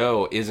average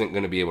Joe isn't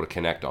going to be able to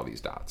connect all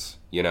these dots,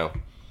 Yeah,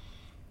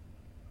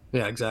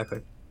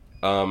 exactly.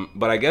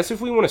 But I guess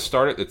if we want to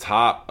start at the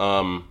top,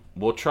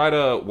 we'll try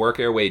to work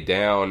our way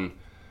down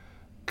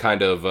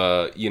kind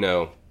of,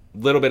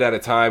 little bit at a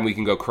time. We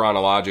can go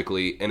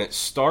chronologically, and it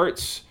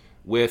starts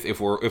with, if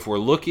we're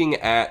looking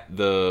at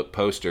the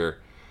poster,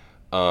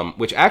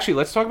 which actually,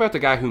 let's talk about the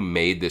guy who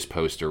made this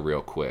poster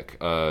real quick.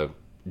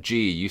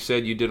 G, you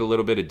said you did a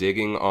little bit of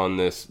digging on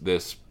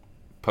this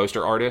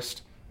poster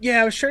artist.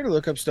 Yeah, I was trying to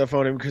look up stuff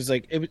on him because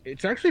like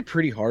it's actually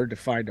pretty hard to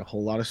find a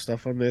whole lot of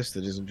stuff on this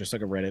that isn't just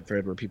like a Reddit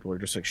thread where people are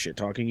just like shit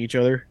talking each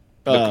other.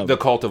 The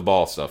Cult of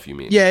Baal stuff, you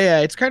mean? Yeah,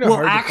 it's kind of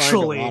hard to find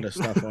actually, a lot of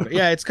stuff on it.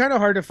 Yeah, it's kind of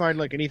hard to find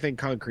like anything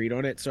concrete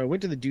on it. So I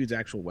went to the dude's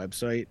actual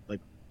website, like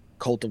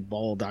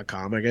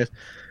cultofbaal.com, I guess.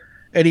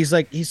 And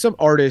he's some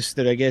artist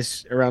that I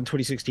guess around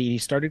 2016 he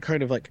started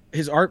kind of like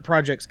his art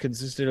projects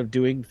consisted of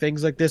doing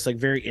things like this, like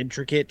very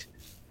intricate,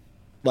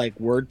 like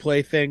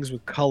wordplay things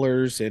with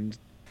colors and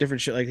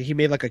different shit. Like he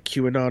made like a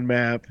QAnon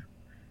map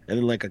and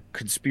then like a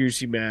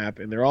conspiracy map,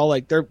 and they're all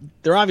like they're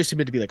obviously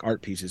meant to be like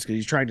art pieces because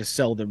he's trying to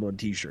sell them on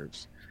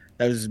t-shirts.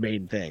 That was his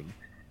main thing.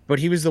 But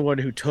he was the one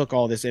who took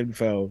all this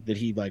info that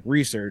he like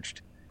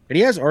researched, and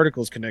he has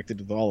articles connected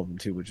with all of them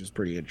too, which is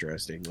pretty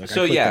interesting. Like,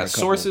 so yeah,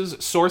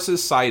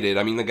 sources cited.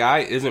 I mean, the guy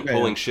isn't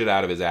pulling shit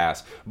out of his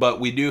ass, but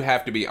we do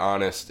have to be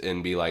honest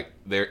and be like,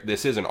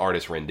 this is an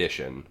artist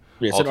rendition.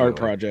 Yeah, it's ultimately an art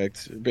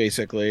project,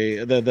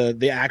 basically.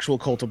 The actual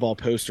Cult of Baal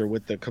poster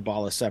with the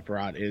Kabbalah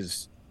Separat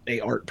is a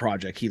art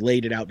project. He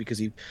laid it out because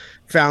he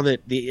found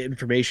that the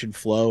information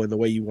flow and the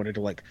way you wanted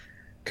to like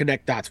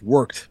connect dots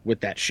worked with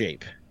that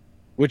shape,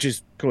 which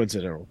is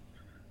coincidental.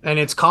 And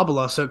it's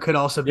Kabbalah, so it could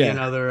also be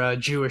another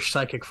Jewish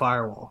psychic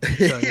firewall.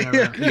 So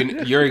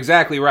you're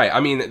exactly right. I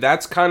mean,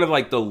 that's kind of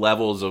like the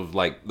levels of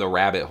like the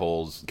rabbit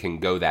holes can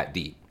go that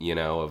deep,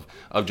 of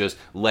just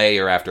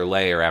layer after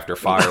layer after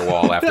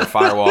firewall after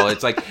firewall.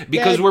 It's like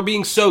because we're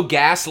being so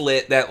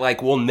gaslit that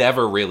like we'll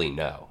never really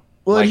know.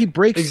 Well, like, he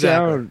breaks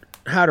down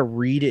how to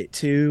read it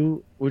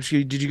too.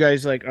 Did you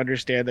guys like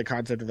understand the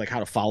concept of like how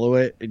to follow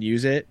it and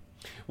use it?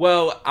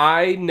 Well,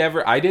 I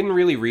didn't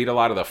really read a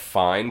lot of the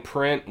fine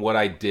print. What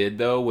I did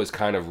though was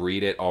kind of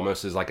read it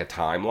almost as like a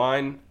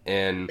timeline,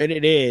 and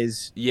it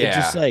is. Yeah. It's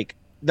just like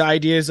the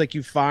idea is like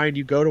you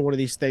go to one of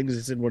these things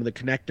that's in one of the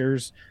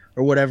connectors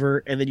or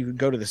whatever, and then you can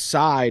go to the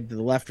side, to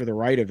the left or the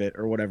right of it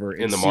or whatever,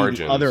 and in the see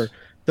margins.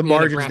 The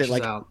margins that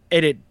like out.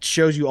 And it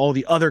shows you all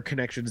the other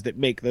connections that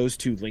make those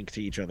two link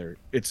to each other.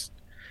 It's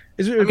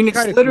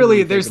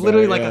literally there's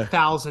literally like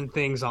 1,000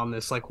 things on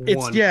this, like one.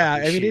 It's I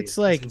mean, it's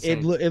like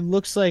it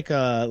looks like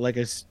a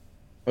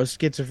a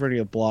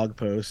schizophrenia blog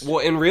post.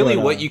 Well, and really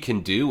But, what you can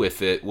do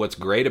with it, what's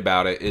great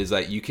about it is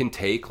that you can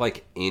take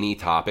like any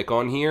topic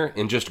on here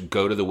and just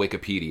go to the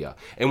Wikipedia.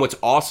 And what's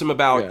awesome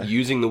about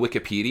using the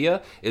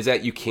Wikipedia is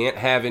that you can't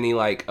have any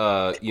like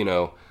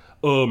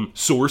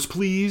source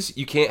please.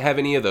 You can't have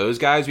any of those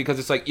guys because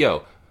it's like,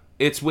 yo,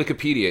 it's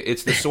Wikipedia.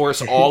 It's the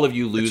source all of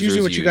you losers it's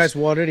usually what use. you guys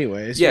want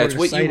anyways. Yeah, it's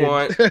what you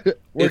want.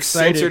 We're It's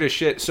censored excited. as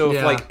shit. So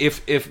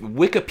if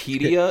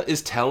Wikipedia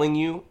is telling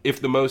you,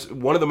 if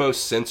one of the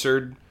most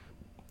censored,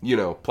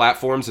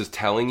 platforms is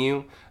telling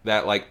you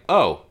that like,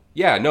 oh,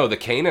 yeah, no, the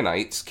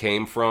Canaanites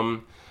came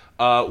from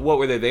what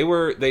were they?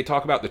 They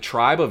talk about the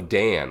tribe of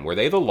Dan. Were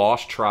they the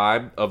lost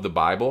tribe of the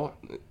Bible?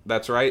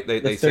 That's right.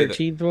 They say the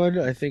 13th one,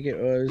 I think it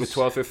was. the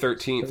 12th or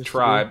 13th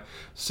tribe.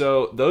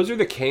 So those are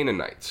the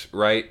Canaanites,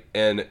 right?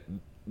 And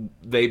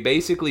they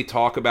basically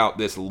talk about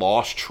this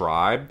lost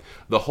tribe.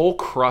 The whole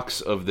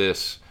crux of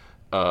this,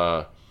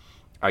 I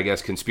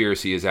guess,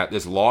 conspiracy is that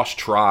this lost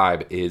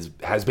tribe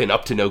has been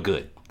up to no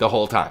good the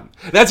whole time.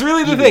 That's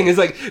really the thing. It's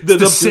like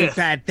the Sith.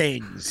 Bad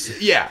things.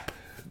 Yeah.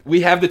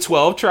 We have the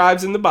 12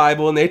 tribes in the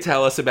Bible, and they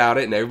tell us about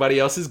it, and everybody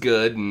else is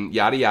good, and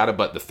yada yada.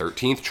 But the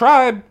 13th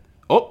tribe,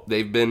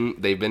 they've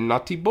been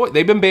naughty boy.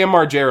 They've been Bam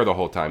Margera the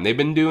whole time. They've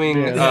been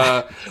doing.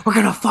 We're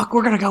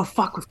gonna go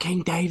fuck with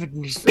King David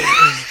and his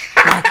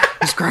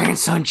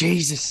grandson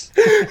Jesus.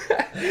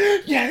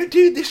 Yeah,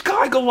 dude, this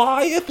guy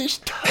Goliath is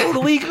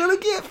totally gonna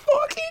get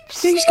fucking.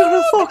 He's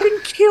gonna fucking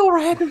kill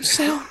Rand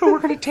himself, and we're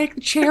gonna take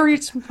the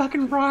chariots and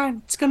fucking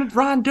Ryan.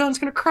 Ryan Dunn's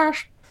gonna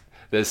crash.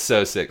 That's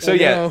so sick. So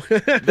yeah,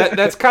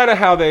 that's kind of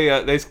how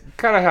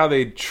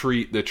they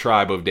treat the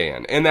tribe of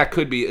Dan, and that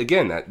could be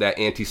again that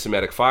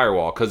anti-Semitic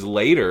firewall because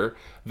later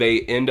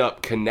they end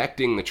up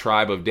connecting the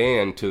tribe of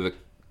Dan to the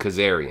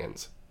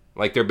Khazarians.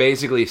 Like they're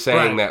basically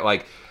saying that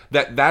like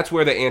that's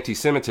where the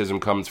anti-Semitism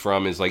comes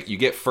from. Is like you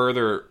get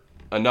further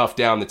enough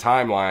down the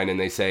timeline, and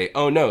they say,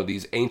 oh no,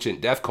 these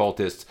ancient death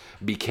cultists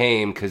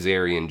became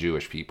Khazarian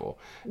Jewish people.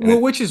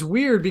 And which is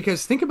weird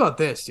because think about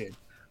this, dude.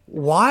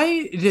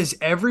 Why does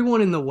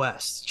everyone in the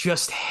West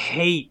just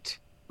hate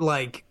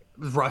like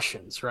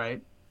Russians,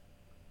 right?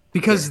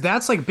 Because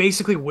that's like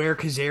basically where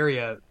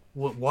Khazaria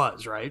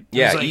was, right?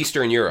 Yeah, like,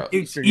 Eastern Europe.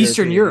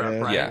 Eastern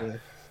Europe, right? Yeah.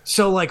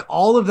 So like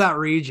all of that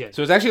region.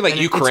 So it's actually like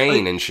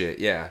Ukraine like, and shit.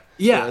 Yeah.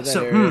 Yeah.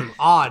 So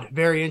odd,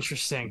 very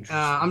interesting.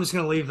 I'm just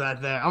gonna leave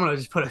that there. I'm gonna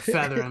just put a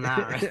feather in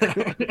that right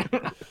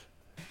there.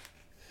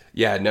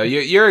 Yeah. No,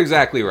 you're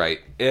exactly right,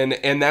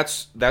 and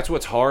that's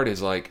what's hard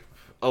is like.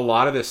 A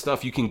lot of this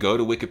stuff you can go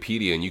to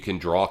Wikipedia and you can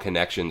draw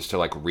connections to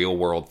like real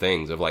world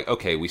things of like,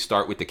 okay, we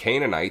start with the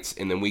Canaanites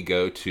and then we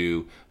go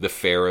to the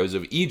pharaohs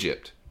of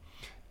Egypt.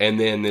 And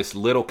then this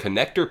little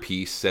connector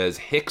piece says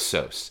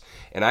Hyksos.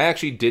 And I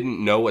actually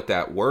didn't know what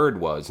that word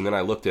was. And then I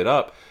looked it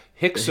up.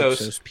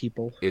 Hyksos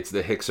people. It's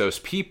the Hyksos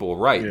people,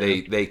 right.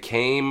 Yeah. They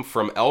came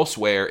from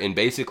elsewhere and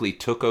basically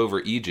took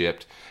over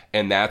Egypt.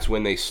 And that's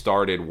when they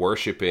started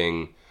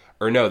worshiping...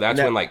 Or no, that's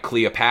when like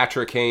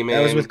Cleopatra came in.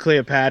 That was with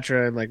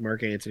Cleopatra and like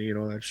Mark Antony and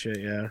all that shit,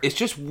 yeah. It's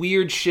just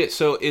weird shit.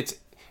 So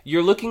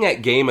you're looking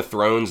at Game of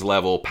Thrones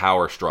level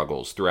power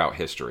struggles throughout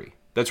history.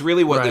 That's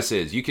really what this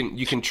is. You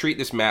can treat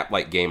this map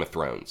like Game of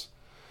Thrones.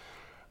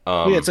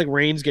 Yeah, it's like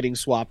reigns getting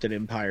swapped in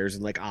empires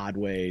in like odd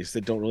ways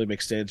that don't really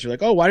make sense. You're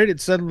like, oh, why did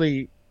it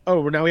suddenly? Oh,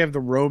 well, now we have the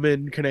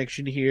Roman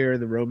connection here.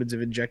 The Romans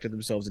have injected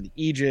themselves into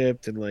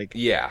Egypt, and like,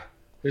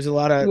 there's a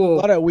lot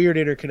of weird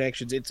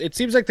interconnections. It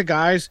seems like the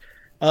guys,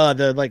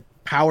 the like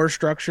power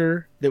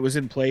structure that was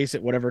in place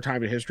at whatever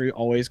time in history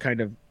always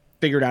kind of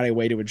figured out a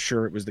way to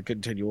ensure it was the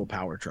continual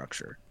power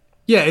structure.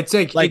 Yeah, it's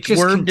like it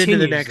just wormed into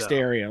the next though.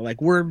 area,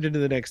 like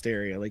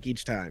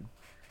each time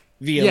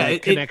via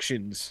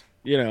connections,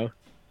 Yeah,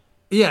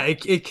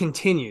 it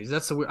continues.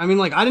 That's the. I mean,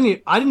 like I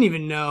didn't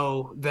even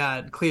know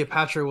that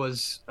Cleopatra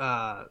was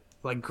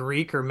like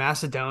Greek or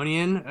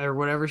Macedonian or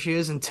whatever she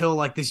is until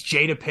like this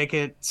Jada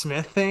Pinkett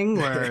Smith thing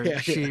where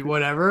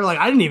whatever. Like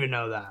I didn't even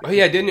know that. Oh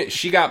yeah, didn't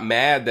she got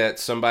mad that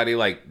somebody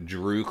like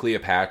drew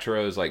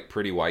Cleopatra as like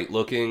pretty white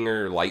looking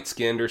or light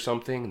skinned or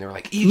something? And they're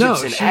like,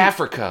 Egypt's in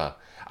Africa.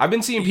 I've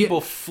been seeing people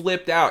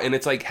flipped out, and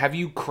it's like, have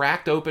you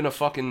cracked open a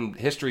fucking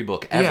history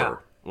book ever? Yeah.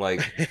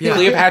 Like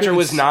Cleopatra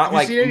was not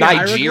like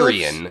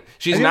Nigerian.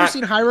 She's have not. You ever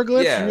seen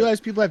hieroglyphs? Yeah. You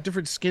realize people have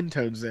different skin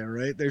tones there,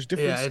 right? There's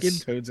different skin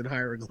tones in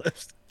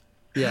hieroglyphs.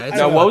 Yeah.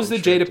 Now, what was the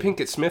Jada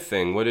Pinkett Smith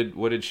thing? What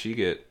did she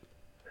get?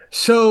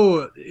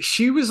 So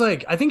she was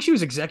like, I think she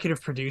was executive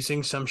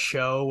producing some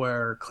show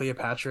where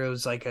Cleopatra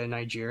was like a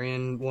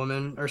Nigerian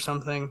woman or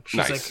something. She's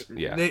nice. like,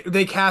 yeah.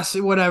 They cast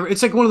it, whatever.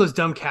 It's like one of those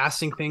dumb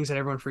casting things that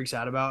everyone freaks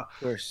out about. Of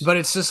course. But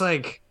it's just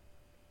like,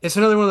 it's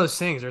another one of those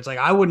things where it's like,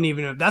 I wouldn't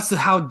even know. That's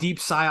how deep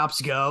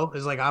psyops go.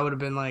 Is like, I would have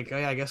been like, oh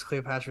yeah, I guess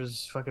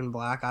Cleopatra's fucking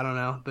black. I don't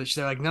know. But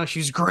they're like, no,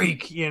 she's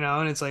Greek,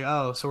 And it's like,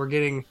 oh, so we're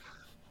getting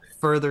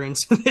further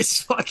into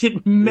this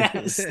fucking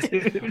mess,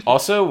 dude.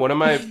 Also, one of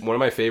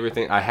my favorite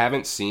things, I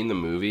haven't seen the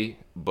movie,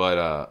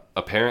 but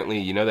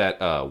apparently,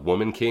 that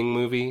Woman King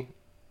movie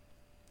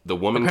the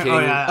Woman Okay. King. Oh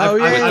yeah. Oh,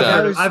 yeah,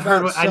 that was I've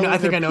heard. about I selling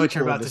think their I know what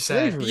you're people about to into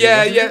say. slavery. Yeah,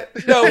 wasn't yeah.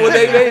 it? No, when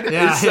they made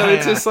Yeah, so yeah,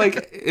 it's yeah. just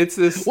like it's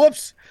this.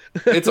 Whoops.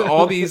 It's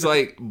all these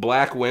like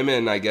black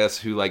women, I guess,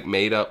 who like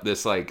made up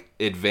this like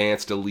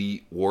advanced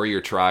elite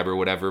warrior tribe or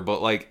whatever.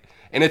 But like,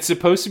 and it's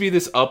supposed to be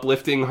this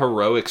uplifting,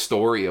 heroic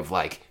story of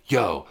like,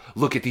 yo,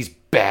 look at these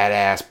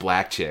badass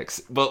black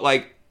chicks. But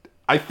like,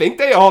 I think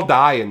they all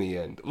die in the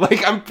end.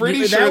 Like, I'm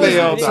pretty sure they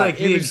all It's die. like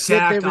the It was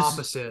that there exact was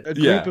opposite. A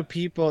Yeah. group of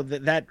people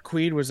that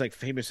queen was like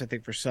famous, I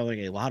think, for selling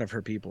a lot of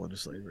her people into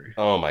slavery.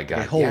 Oh my god,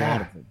 A whole yeah.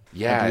 lot of them. I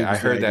believe Yeah, I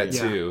was the heard that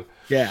idea. too.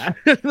 Yeah,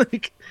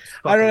 like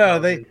I don't Fucking know.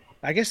 crazy.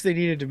 I guess they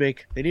needed to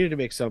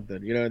make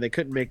something. You know, they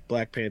couldn't make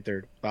Black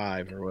Panther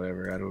 5 or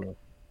whatever. I don't know.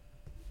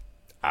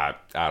 I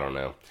don't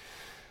know.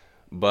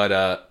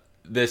 But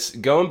this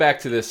going back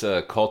to this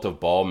Cult of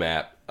Baal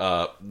map,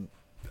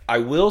 I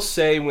will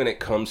say when it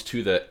comes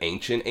to the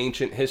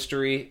ancient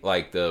history,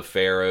 like the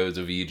pharaohs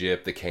of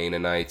Egypt, the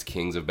Canaanites,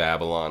 kings of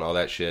Babylon, all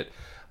that shit,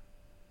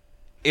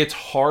 it's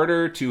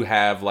harder to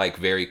have like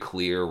very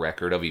clear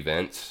record of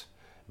events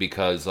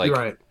because like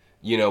Right.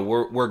 you know,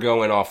 we're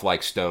going off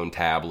like stone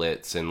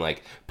tablets and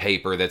like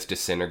paper that's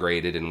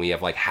disintegrated, and we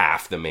have like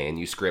half the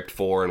manuscript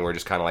for, and we're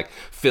just kind of like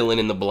filling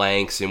in the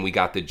blanks, and we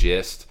got the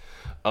gist.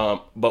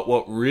 But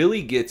what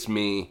really gets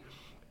me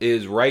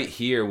is right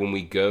here when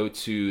we get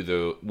to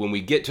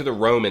the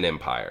Roman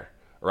Empire,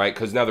 right?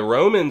 Because now the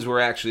Romans were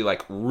actually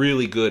like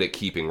really good at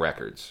keeping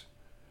records,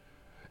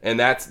 and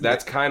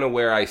that's kind of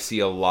where I see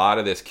a lot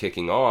of this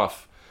kicking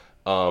off.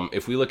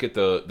 If we look at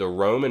the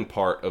Roman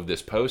part of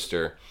this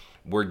poster,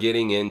 we're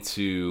getting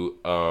into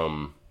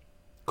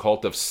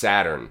cult of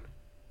Saturn,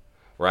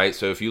 right?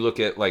 So if you look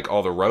at like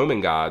all the Roman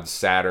gods,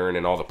 Saturn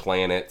and all the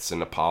planets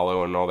and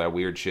Apollo and all that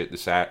weird shit,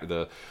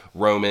 the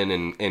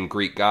Roman and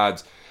Greek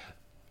gods,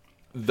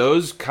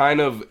 those kind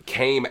of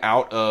came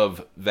out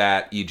of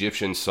that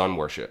Egyptian sun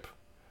worship,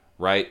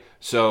 right?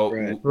 So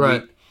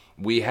Right.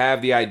 we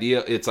have the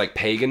idea, it's like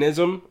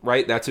paganism,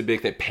 right? That's a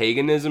big thing.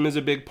 Paganism is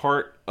a big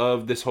part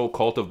of this whole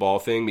cult of Baal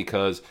thing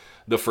because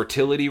the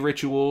fertility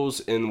rituals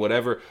and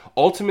whatever,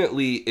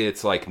 ultimately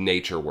it's like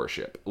nature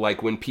worship.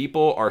 Like when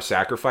people are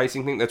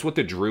sacrificing things, that's what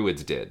the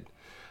Druids did.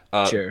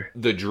 Sure.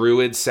 The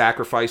Druids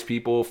sacrificed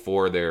people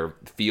for their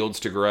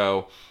fields to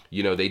grow.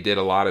 You know, they did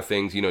a lot of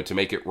things, you know, to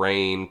make it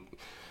rain.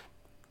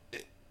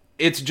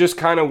 It's just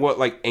kind of what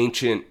like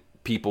ancient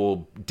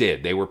people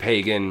did. They were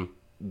pagan.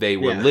 They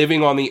were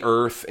living on the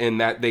earth, and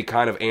that they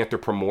kind of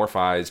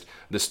anthropomorphized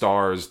the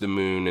stars, the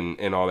moon,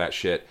 and all that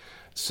shit.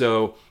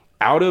 So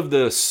out of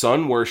the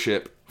sun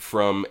worship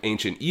from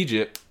ancient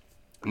Egypt,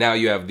 now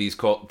you have the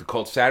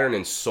cult Saturn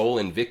and Sol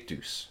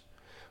Invictus.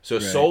 So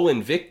Sol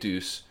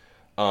Invictus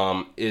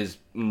is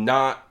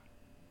not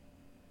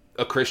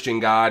a Christian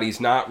god. He's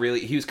not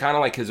really. He was kind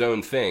of like his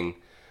own thing.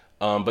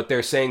 But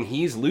they're saying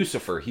he's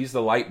Lucifer. He's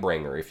the light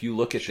bringer. If you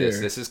look at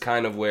this is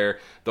kind of where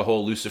the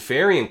whole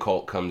Luciferian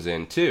cult comes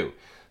in too.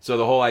 So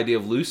the whole idea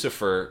of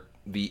Lucifer,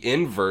 the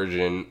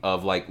inversion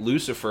of like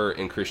Lucifer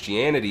in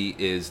Christianity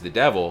is the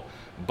devil,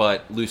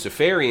 but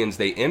Luciferians,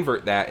 they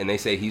invert that and they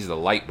say he's the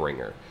light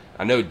bringer.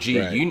 I know,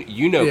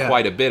 you know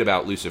quite a bit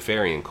about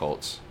Luciferian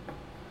cults.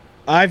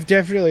 I've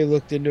definitely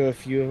looked into a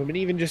few of them, and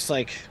even just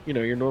like, you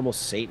know, your normal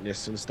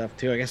Satanists and stuff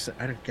too. I guess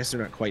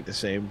they're not quite the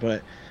same,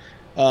 but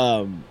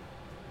oh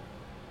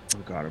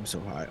god, I'm so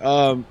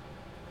high.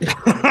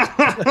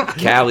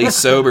 Cali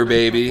sober,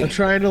 baby. I'm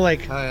trying to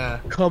like Oh yeah.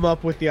 come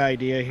up with the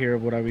idea here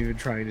of what I'm even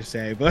trying to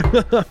say, but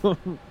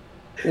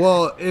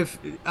Well, if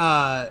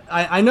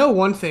I know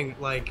one thing,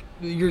 like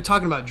you're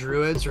talking about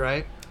druids,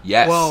 right?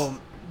 Yes. Well,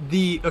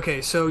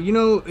 so you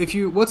know,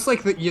 what's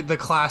like the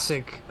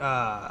classic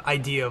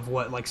idea of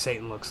what like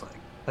Satan looks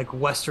like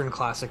Western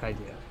classic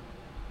idea.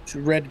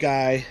 red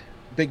guy,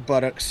 big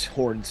buttocks,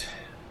 horns.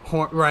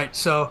 Right.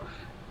 So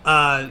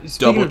speaking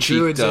Double of cheeked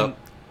druids, up.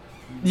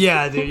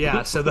 yeah, dude,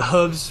 yeah. So the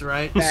hooves,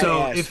 right? So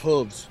Badass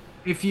hooves.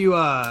 if you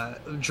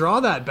draw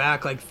that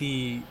back, like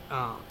the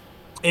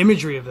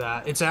imagery of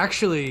that, it's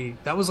actually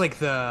that was like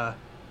the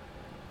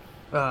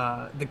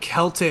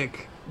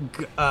Celtic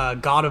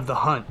god of the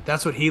hunt.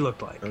 That's what he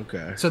looked like.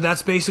 Okay. So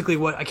that's basically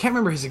what I can't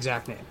remember his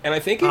exact name. And I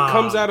think it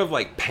comes out of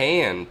like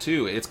Pan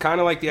too. It's kind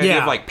of like the idea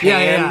of like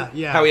Pan,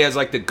 yeah. how he has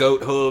like the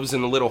goat hooves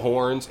and the little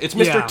horns. It's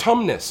Mr. Yeah.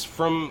 Tumnus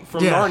from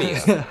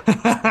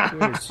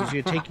Narnia. So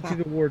you take you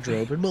through the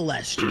wardrobe and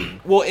molest you.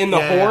 Well, and the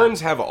Yeah.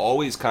 horns have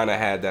always kind of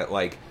had that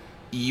like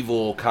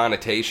evil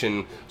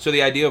connotation. So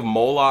the idea of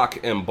Moloch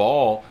and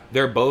Baal,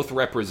 they're both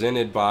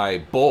represented by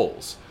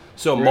bulls.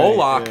 So Right,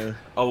 Moloch, yeah.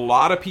 a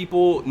lot of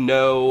people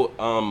know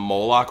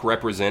Moloch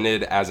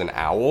represented as an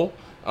owl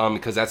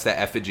because that's the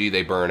effigy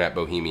they burn at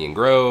Bohemian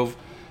Grove.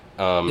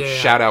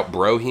 Shout out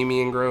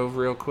Brohemian Grove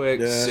real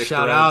quick. Yeah. Sick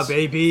Shout threads. out, Those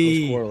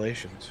baby.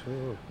 correlations.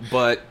 Oh.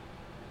 But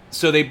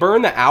so they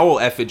burn the owl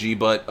effigy,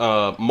 but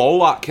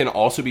Moloch can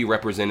also be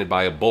represented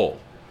by a bull.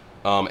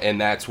 And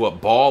that's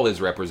what Baal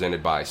is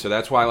represented by. So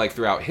that's why, like,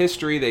 throughout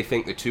history, they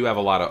think the two have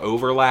a lot of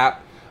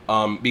overlap.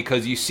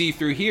 Because you see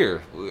through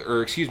here,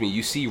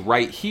 you see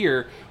right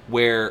here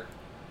where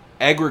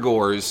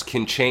egregores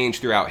can change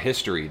throughout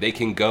history. They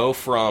can go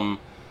from,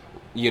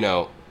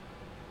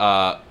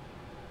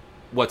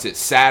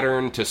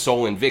 Saturn to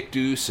Sol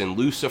Invictus and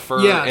Lucifer,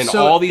 and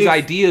so all these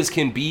ideas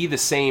can be the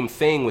same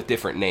thing with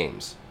different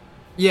names.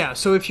 Yeah,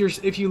 so if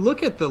you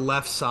look at the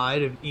left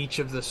side of each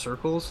of the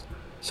circles,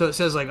 so it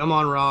says like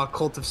Amon-Ra,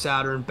 Cult of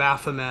Saturn,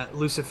 Baphomet,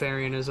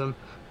 Luciferianism.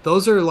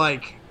 Those are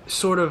like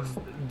sort of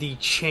the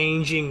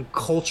changing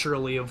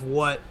culturally of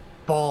what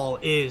Baal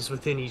is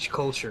within each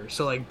culture.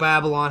 So like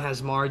Babylon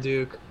has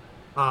Marduk,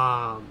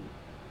 all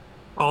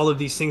of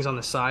these things on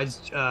the sides.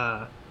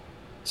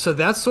 So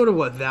that's sort of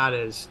what that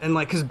is, and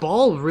like, because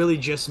Baal really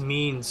just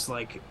means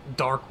like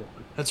Dark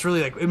One. That's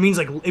really like it means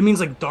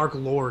like Dark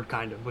Lord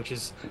kind of, which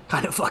is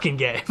kind of fucking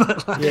gay.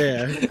 But like,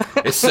 Yeah.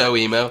 It's so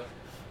emo.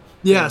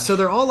 yeah. So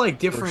they're all like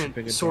different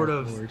Worshipping a sort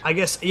Dark of, Lord. I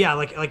guess, yeah,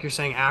 like you're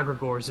saying,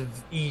 egregores of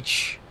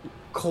each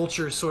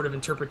culture's sort of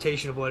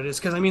interpretation of what it is.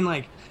 Because I mean,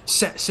 like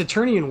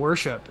Saturnian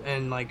worship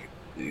and like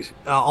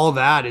all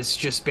that is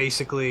just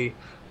basically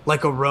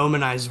like a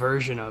Romanized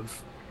version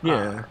of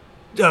Yeah.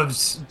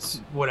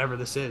 whatever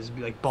this is,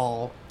 like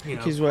Baal,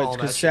 Because all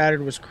that shit.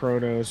 Saturn was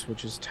Chronos,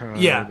 which is time.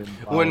 Yeah. And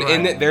When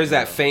Right. there's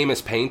that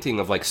famous painting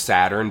of like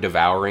Saturn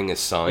devouring his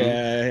son.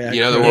 Yeah.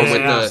 You know, the one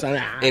with Yeah.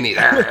 the and he,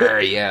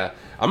 yeah.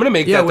 I'm gonna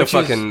make that the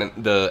fucking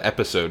the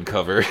episode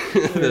cover.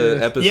 The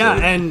episode. Yeah,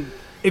 and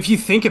if you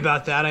think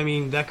about that, I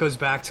mean, that goes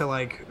back to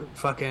like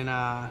fucking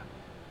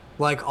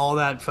like all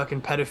that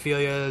fucking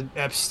pedophilia,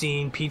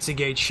 Epstein,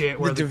 Pizzagate shit,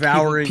 where the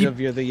devouring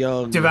people, of the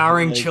young,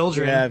 devouring like,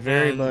 children, yeah,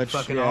 very and much,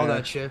 fucking all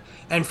that shit.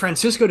 And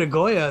Francisco de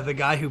Goya, the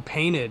guy who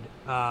painted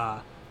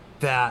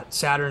that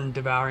Saturn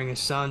devouring his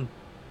son,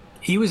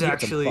 he was He did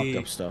actually some fucked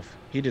up stuff.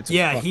 He did some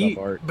yeah, fucked up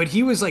art. but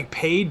he was like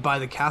paid by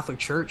the Catholic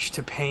Church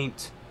to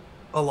paint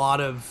a lot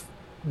of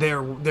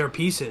their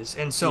pieces,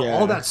 and so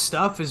all that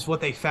stuff is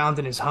what they found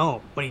in his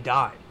home when he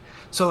died.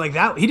 So like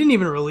that, he didn't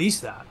even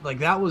release that. Like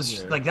that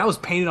was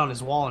painted on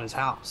his wall in his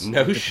house.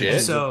 No shit.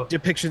 So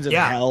Depictions of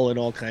hell and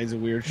all kinds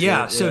of weird shit.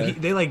 yeah, so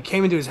they like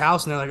came into his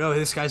house and they're like, oh,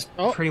 this guy's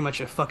pretty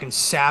much a fucking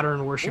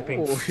Saturn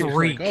worshipping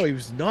freak. Like, oh, he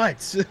was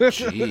nuts.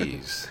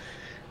 Jeez.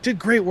 Did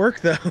great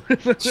work though.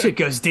 Shit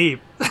goes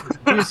deep.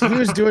 he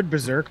was doing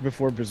Berserk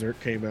before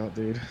Berserk came out,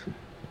 dude.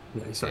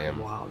 Yeah, he's fucking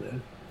wild,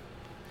 dude.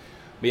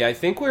 But yeah, I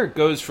think where it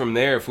goes from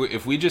there,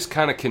 if we just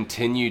kind of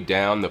continue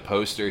down the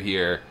poster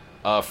here,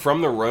 from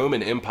the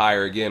Roman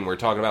Empire, again, we're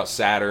talking about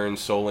Saturn,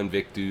 Sol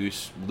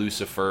Invictus,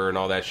 Lucifer, and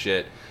all that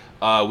shit.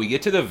 We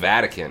get to the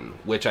Vatican,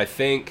 which I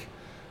think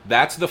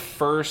that's the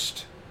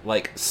first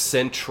like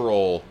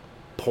central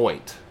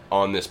point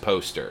on this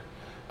poster,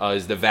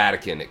 is the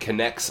Vatican. It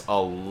connects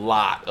a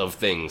lot of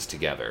things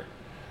together.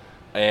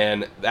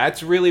 And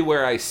that's really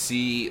where I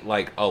see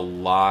like a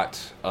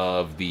lot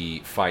of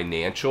the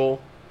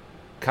financial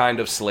kind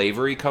of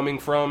slavery coming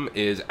from,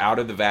 is out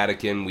of the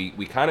Vatican.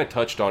 We kind of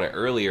touched on it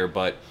earlier,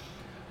 but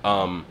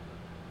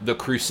the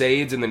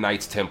Crusades and the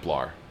Knights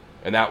Templar,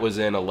 and that was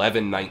in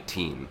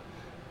 1119,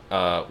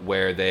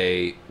 where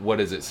they, what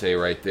does it say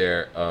right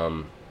there?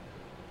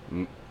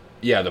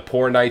 The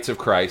Poor Knights of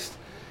Christ.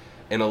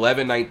 In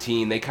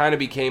 1119, they kind of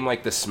became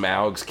like the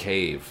Smaug's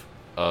Cave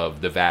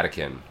of the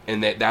Vatican,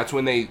 and that's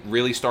when they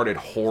really started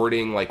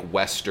hoarding like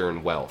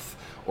Western wealth,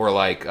 or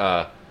like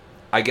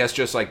I guess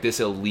just like this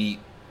elite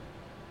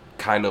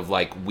kind of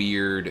like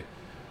weird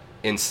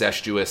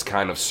incestuous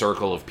kind of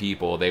circle of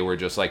people. They were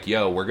just like,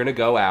 yo, we're gonna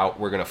go out,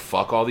 we're gonna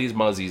fuck all these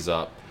muzzies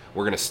up,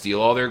 we're gonna steal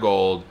all their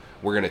gold,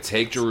 we're gonna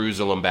take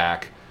Jerusalem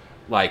back,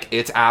 like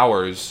it's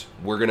ours,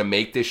 we're gonna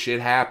make this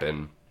shit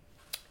happen.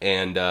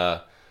 And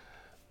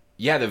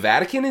yeah, the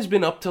Vatican has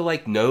been up to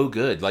like no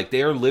good. Like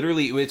they are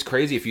literally, it's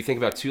crazy if you think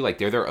about it too, like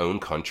they're their own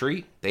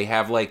country. They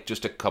have like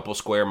just a couple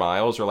square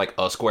miles, or like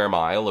a square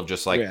mile of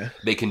just like,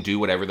 they can do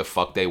whatever the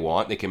fuck they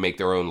want. They can make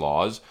their own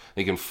laws.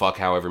 They can fuck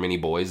however many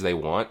boys they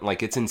want.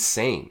 Like it's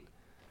insane.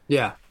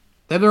 Yeah.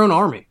 They have their own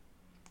army.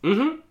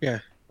 Mm-hmm. Yeah.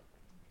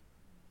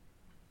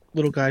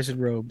 Little guys in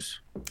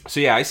robes. So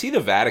yeah, I see the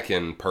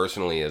Vatican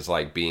personally as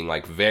like being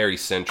like very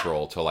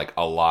central to like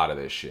a lot of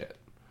this shit.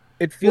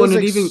 It feels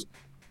like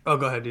oh,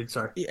 go ahead, dude.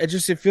 Sorry. It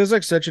feels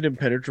like such an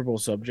impenetrable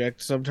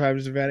subject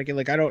sometimes. The Vatican,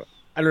 like I don't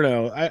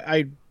know.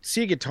 I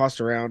see it get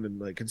tossed around in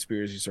like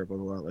conspiracy circles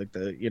a lot, like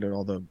the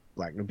all the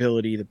black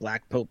nobility, the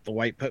black pope, the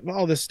white pope,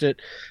 all this shit,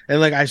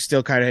 and like I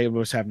still kind of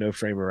almost have no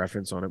frame of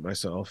reference on it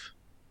myself.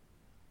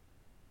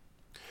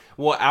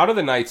 Well, out of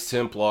the Knights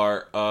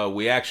Templar,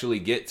 we actually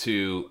get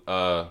to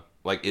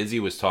like Izzy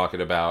was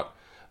talking about.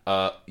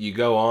 You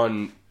go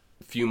on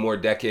a few more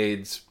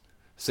decades.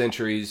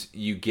 Centuries,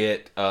 you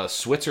get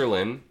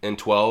Switzerland in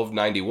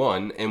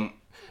 1291, and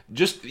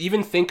just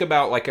even think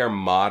about like our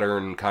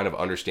modern kind of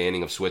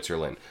understanding of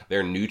Switzerland.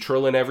 They're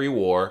neutral in every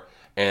war,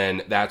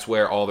 and that's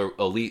where all the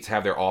elites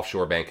have their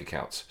offshore bank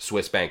accounts,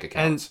 Swiss bank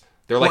accounts. And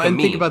they're like a meme.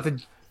 Think about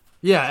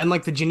and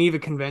like the Geneva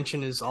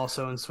Convention is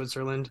also in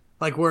Switzerland.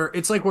 Like where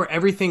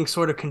everything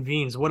sort of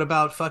convenes. What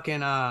about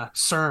fucking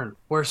CERN?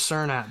 Where's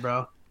CERN at,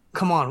 bro?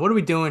 Come on, what are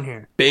we doing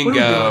here?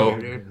 Bingo,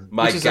 dude?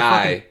 my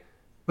guy.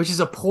 Which is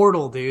a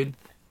portal, dude.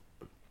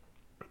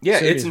 Yeah,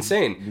 So it it's is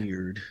insane.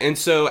 weird. And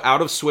so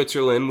out of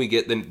Switzerland, we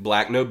get the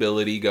black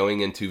nobility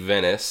going into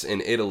Venice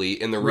in Italy.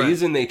 And the Right.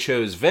 reason they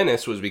chose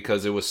Venice was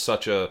because it was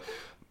such a,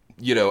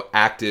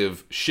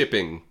 active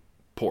shipping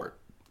port.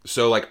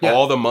 So, like, Yeah.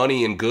 all the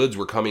money and goods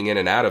were coming in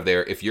and out of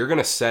there. If you're going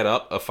to set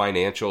up a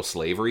financial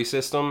slavery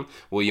system,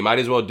 well, you might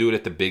as well do it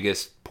at the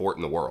biggest port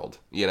in the world,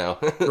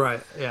 Right.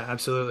 Yeah,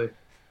 absolutely.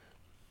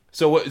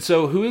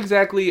 So who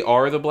exactly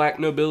are the black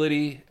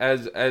nobility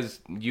as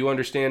you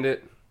understand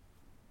it?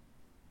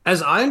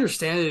 As I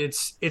understand it,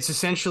 it's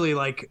essentially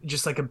like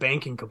just like a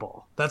banking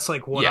cabal. That's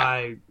like what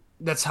Yeah.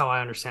 that's how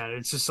I understand it.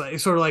 It's just like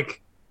it's sort of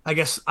like I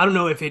guess I don't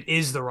know if it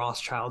is the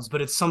Rothschilds,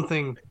 but it's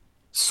something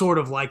sort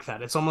of like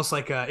that. It's almost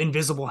like an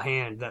invisible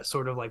hand that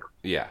sort of like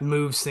Yeah.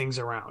 moves things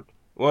around.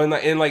 Well,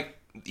 and like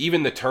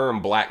even the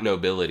term black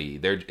nobility,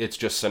 it's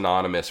just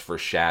synonymous for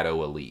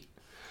shadow elite.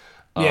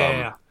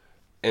 Yeah.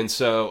 And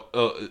so,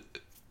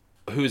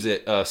 who's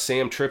it?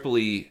 Sam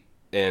Tripoli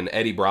and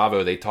Eddie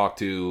Bravo. They talked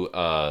to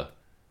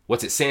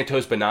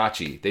Santos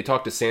Bonacci. They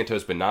talked to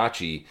Santos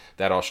Bonacci,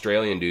 that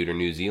Australian dude or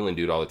New Zealand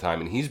dude, all the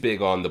time, and he's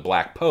big on the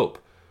Black Pope.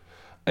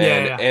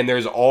 And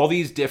there's all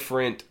these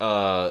different,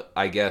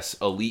 I guess,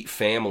 elite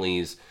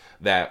families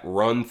that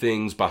run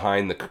things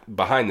behind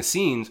the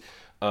scenes.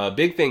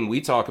 Big thing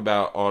we talk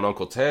about on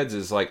Uncle Ted's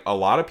is like a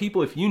lot of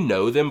people, if you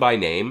know them by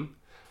name,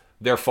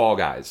 they're fall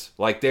guys.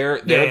 Like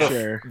they're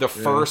the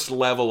first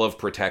level of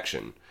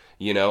protection,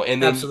 And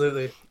then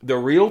Absolutely. the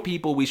real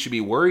people we should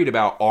be worried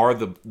about are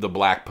the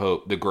Black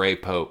Pope, the Gray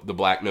Pope, the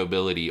Black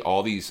Nobility,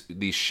 all these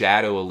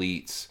shadow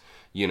elites,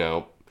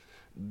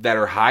 that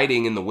are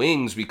hiding in the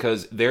wings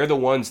because they're the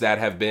ones that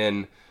have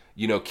been,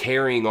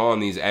 carrying on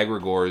these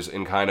egregores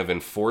and kind of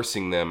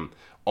enforcing them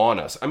on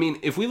us. I mean,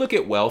 if we look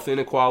at wealth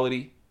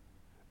inequality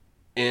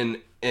and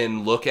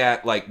look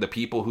at like the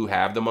people who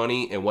have the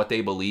money and what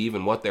they believe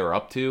and what they're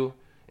up to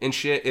and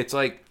shit, it's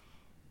like,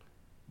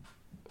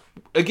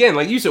 again,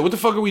 like you said, what the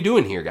fuck are we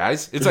doing here,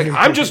 guys? It's like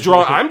I'm just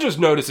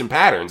noticing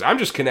patterns. I'm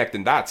just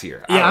connecting dots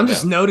here. Yeah, I'm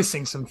just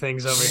noticing some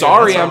things over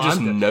Sorry, here. I'm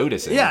just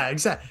noticing. Yeah,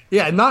 exactly.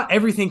 Yeah, not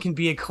everything can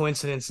be a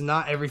coincidence.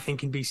 Not everything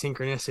can be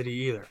synchronicity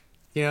either.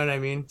 You know what I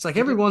mean? It's like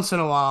every once in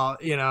a while,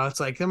 it's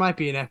like there might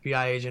be an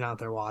FBI agent out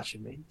there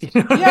watching me.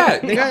 Yeah,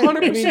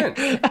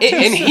 100%.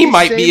 And he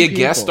might be a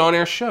guest on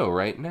our show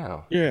right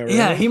now. Yeah, right?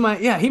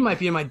 Yeah, he might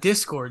be in my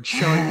Discord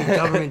showing me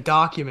government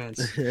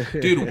documents.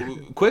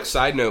 Dude, quick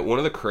side note, one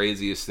of the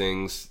craziest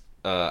things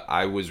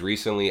I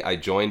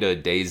joined a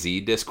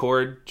DayZ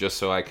Discord just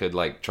so I could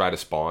like try to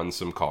spawn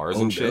some cars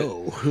and shit.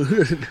 No.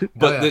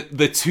 But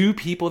the two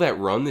people that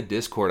run the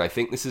Discord, I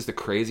think this is the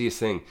craziest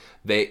thing.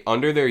 They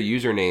under their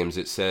usernames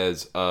it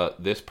says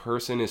this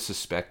person is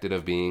suspected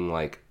of being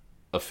like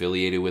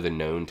affiliated with a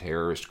known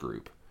terrorist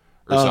group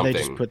or something. They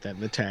just put that in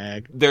the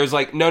tag. There's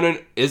like no.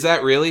 Is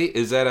that really?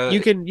 Is that a?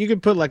 You can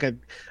put like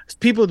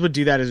people would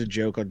do that as a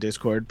joke on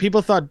Discord.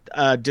 People thought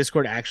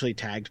Discord actually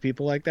tagged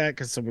people like that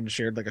because someone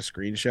shared like a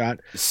screenshot.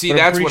 See, But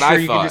that's what I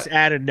you thought. can just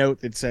add a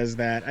note that says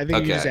that. I think you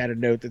Okay. just add a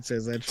note that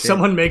says that shit.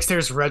 Someone makes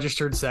theirs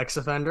registered sex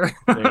offender.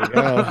 There you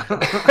go.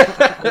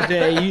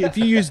 If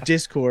you use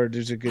Discord,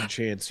 there's a good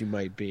chance you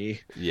might be.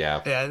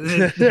 Yeah. Yeah,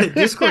 the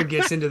Discord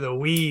gets into the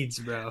weeds,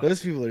 bro.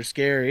 Those people are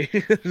scary.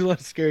 There's a lot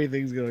of scary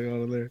things going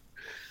on in there.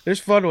 There's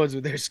fun ones,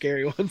 but there's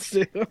scary ones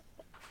too.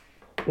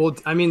 Well,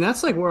 I mean,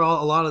 that's like where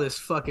a lot of this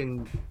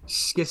fucking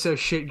schizo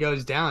shit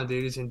goes down,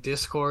 dude. Is in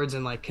Discords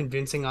and like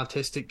convincing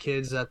autistic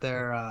kids that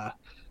they're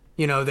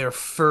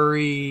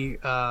furry,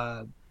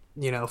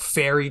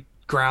 fairy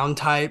ground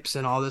types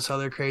and all this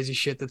other crazy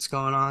shit that's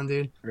going on,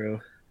 dude. True.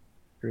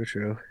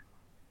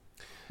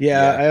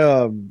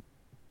 Yeah.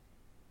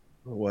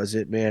 What was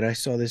it, man? I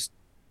saw this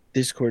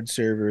Discord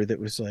server that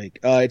was like,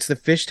 it's the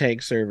fish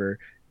tank server.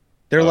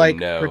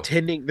 They're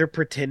pretending.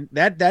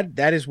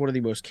 That is one of the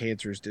most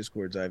cancerous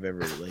Discords I've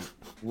ever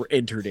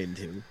entered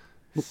into.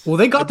 Well,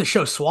 they got the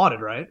show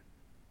swatted, right?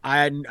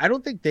 I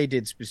don't think they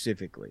did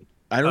specifically.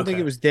 I don't think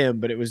it was them,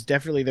 but it was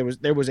definitely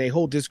there was a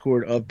whole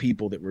Discord of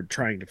people that were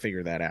trying to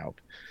figure that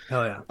out.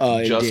 Hell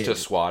yeah! Just to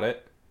swat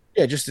it.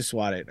 Yeah, just to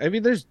swat it. I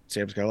mean,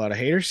 Sam's got a lot of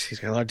haters. He's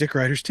got a lot of dick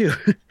riders too.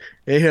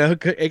 It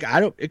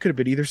could have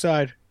been either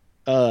side,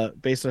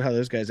 based on how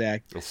those guys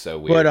act. It's so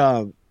weird.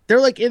 But they're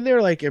like in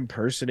there like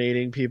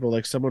impersonating people.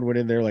 Like someone went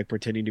in there like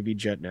pretending to be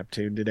Jet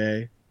Neptune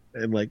today,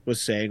 and like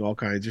was saying all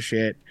kinds of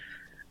shit.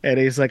 And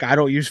he's like, I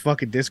don't use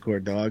fucking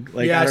Discord, dog.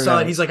 Like, yeah, I saw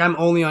know. it. He's like, I'm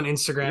only on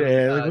Instagram,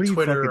 and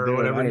Twitter, or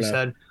whatever he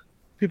said.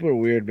 People are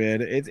weird,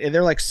 man. And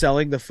they're like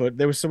selling the foot.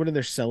 There was someone in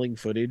there selling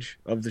footage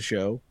of the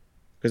show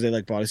because they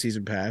like bought a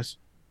season pass.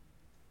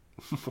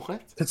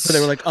 What? So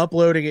they were like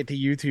uploading it to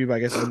YouTube, I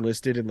guess,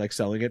 unlisted and like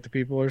selling it to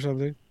people or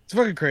something. It's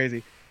fucking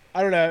crazy.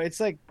 I don't know. It's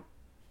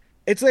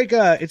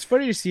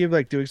funny to see him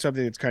like doing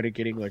something that's kind of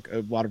getting like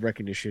a lot of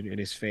recognition, and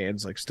his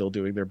fans like still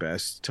doing their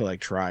best to like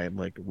try and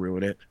like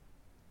ruin it.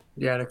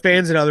 Yeah,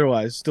 Fans and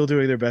otherwise still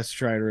doing their best to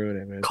try and ruin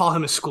it, man. call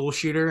him a school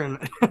shooter,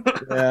 and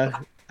Yeah,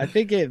 I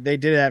think they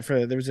did that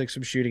there was like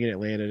some shooting in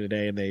Atlanta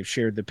today, and they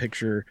shared the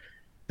picture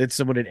that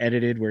someone had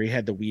edited where he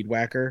had the weed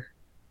whacker,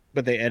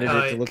 but they edited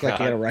it to look like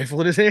he had a God.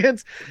 rifle in his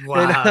hands,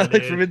 Wow, and like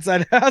dude. from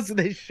inside the house, and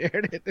they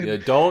shared it. And Yeah,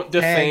 don't tagged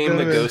defame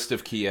the him and- ghost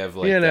of Kiev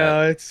like you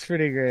know, that. it's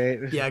pretty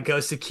great. Yeah,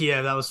 Ghost of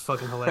Kiev. That was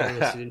fucking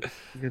hilarious, dude.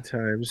 Good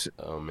times.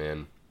 Oh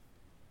man.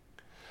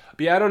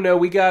 But yeah, I don't know.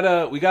 We got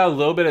a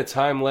little bit of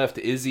time left.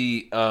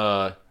 Izzy,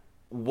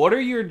 what are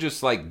your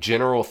just like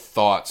general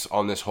thoughts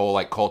on this whole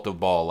like cult of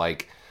ball?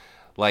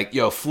 Like,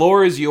 yo,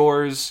 floor is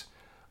yours.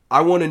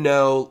 I want to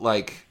know,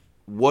 like,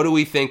 what do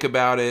we think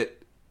about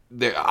it?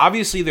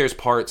 Obviously, there's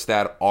parts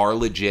that are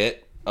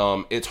legit.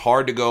 It's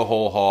hard to go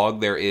whole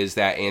hog. There is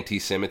that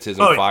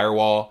anti-Semitism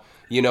firewall,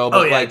 you know.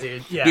 But like,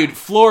 dude. Yeah. Dude,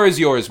 floor is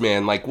yours,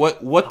 man. Like,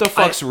 what the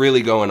fuck's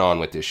really going on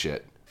with this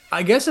shit?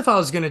 I guess if I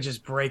was gonna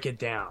just break it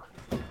down,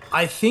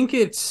 I think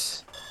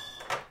it's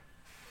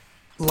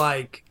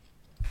like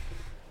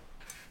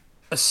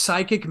a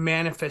psychic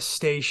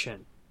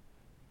manifestation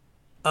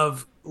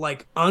of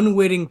like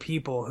unwitting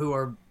people who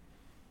are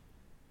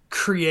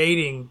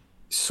creating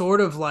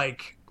sort of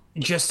like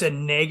just a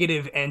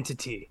negative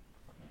entity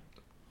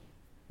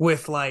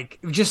with like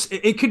just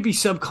it could be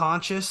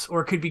subconscious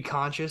or it could be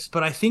conscious,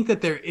 but I think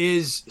that there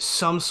is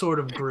some sort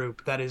of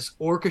group that is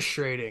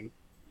orchestrating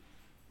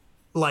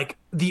like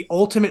the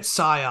ultimate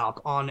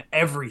psyop on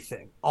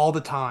everything all the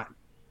time,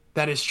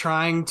 that is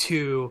trying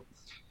to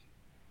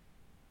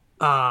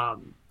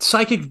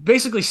psychic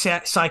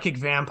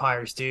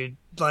vampires, dude.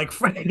 Like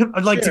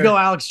I'd like to go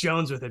Alex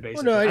Jones with it,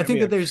 basically. Well, no, I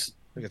think that there's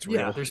I think it's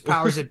real. there's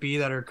powers that be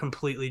that are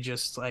completely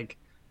just like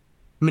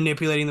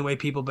manipulating the way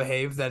people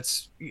behave.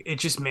 It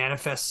just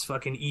manifests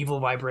fucking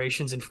evil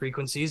vibrations and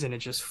frequencies, and it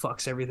just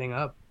fucks everything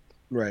up.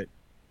 Right.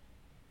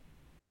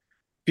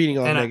 Feeding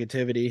on And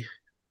negativity.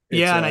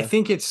 And I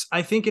think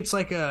it's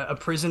like a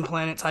prison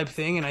planet type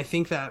thing, and I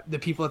think that the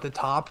people at the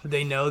top,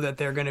 they know that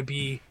they're going to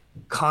be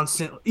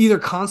constantly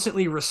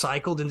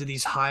recycled into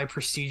these high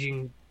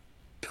prestiging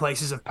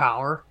places of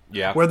power,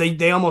 where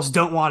they almost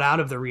don't want out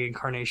of the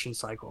reincarnation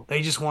cycle.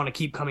 They just want to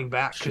keep coming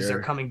back because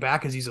they're coming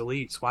back as these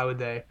elites. Why would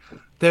they?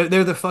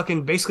 They're the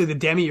fucking basically the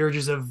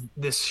demiurges of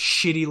this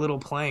shitty little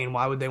plane.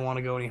 Why would they want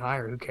to go any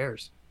higher? Who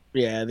cares?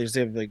 Yeah,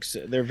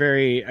 they're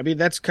very. I mean,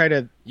 that's kind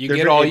of You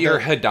get all your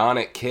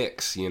hedonic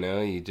kicks, you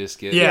know. You just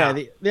get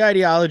the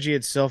ideology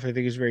itself, I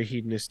think, is very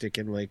hedonistic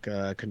and like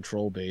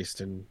control based.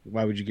 And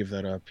why would you give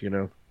that up? You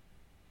know.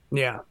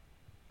 Yeah.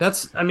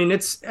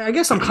 I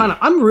guess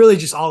I'm really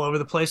just all over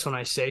the place when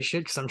I say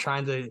shit because I'm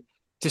trying to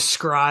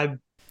describe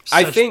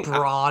such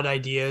broad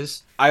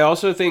ideas. I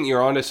also think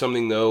you're onto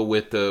something though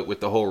with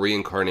the whole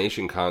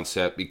reincarnation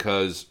concept,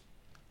 because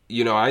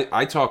you know,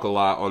 I talk a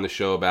lot on the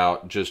show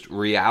about just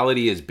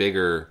reality is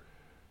bigger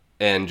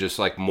and just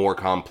like more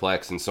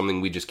complex and something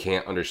we just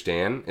can't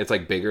understand. It's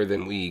like bigger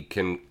than we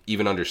can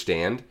even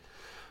understand.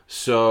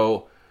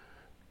 So,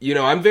 you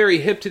know, I'm very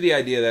hip to the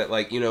idea that,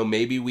 like, you know,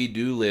 maybe we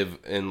do live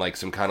in like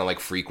some kind of like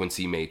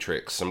frequency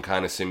matrix, some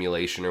kind of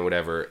simulation or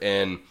whatever.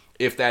 And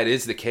if that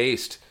is the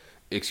case,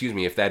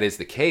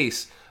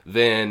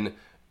 then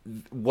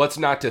what's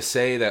not to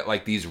say that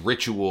like these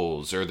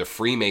rituals or the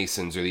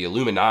Freemasons or the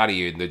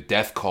Illuminati or the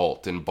death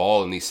cult and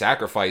Baal and these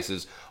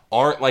sacrifices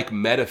aren't like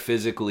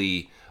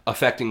metaphysically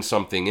affecting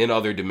something in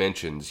other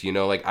dimensions. You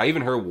know, like I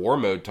even heard War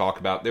Mode talk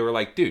about, they were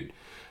like, dude,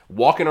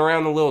 walking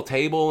around the little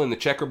table and the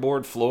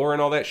checkerboard floor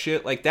and all that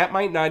shit, like that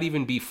might not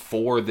even be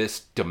for this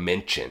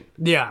dimension.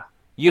 Yeah.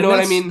 You know what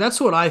I mean? That's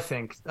what I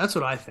think. I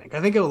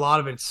think a lot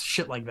of it's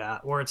shit like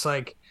that, where it's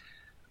like,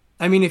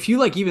 I mean, if you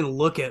like even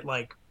look at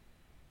like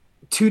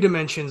 2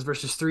 dimensions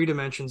versus 3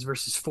 dimensions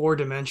versus 4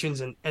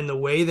 dimensions and the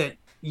way that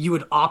you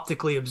would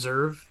optically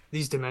observe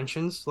these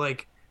dimensions,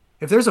 like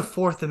if there's a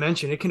 4th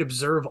dimension, it can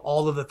observe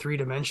all of the 3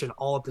 dimension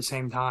all at the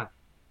same time.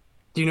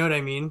 Do you know what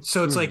I mean?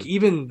 So it's like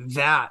even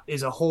that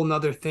is a whole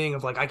nother thing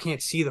of like, I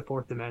can't see the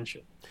 4th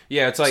dimension.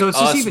 Yeah, it's like so it's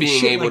us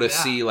being able like to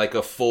that. see like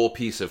a full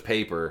piece of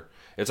paper.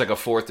 It's like a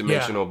 4th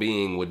dimensional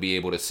being would be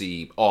able to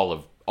see all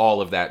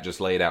of that just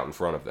laid out in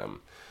front of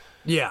them.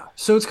 Yeah,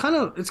 so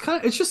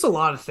it's just a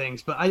lot of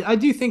things, but I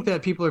do think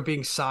that people are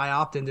being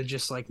psyoped into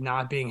just like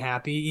not being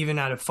happy, even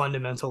at a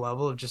fundamental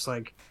level of just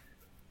like,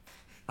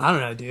 I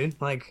don't know,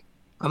 dude. Like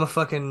I'm a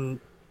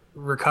fucking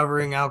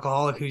recovering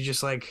alcoholic who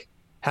just like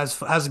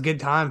has a good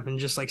time and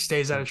just like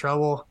stays out of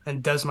trouble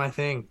and does my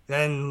thing.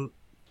 Then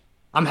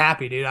I'm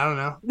happy, dude. I don't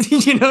know.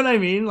 You know what I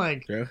mean?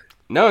 Like, Yeah.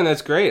 No, and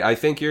that's great. I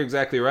think you're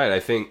exactly right.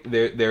 I think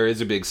there is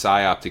a big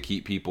psyop to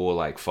keep people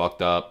like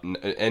fucked up,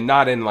 and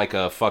not in like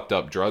a fucked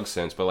up drug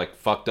sense, but like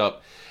fucked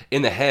up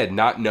in the head,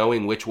 not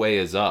knowing which way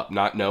is up,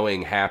 not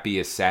knowing happy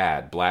is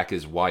sad, black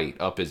is white,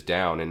 up is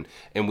down,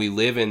 and we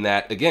live in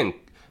that, again,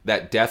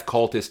 that death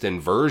cultist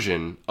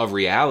inversion of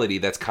reality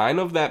that's kind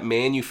of that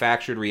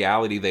manufactured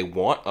reality they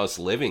want us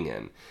living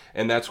in.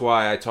 And that's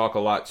why I talk a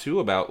lot too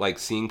about like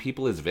seeing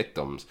people as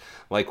victims.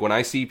 Like when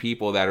I see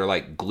people that are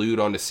like glued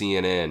onto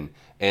CNN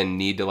and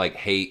need to like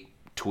hate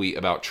tweet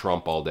about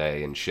Trump all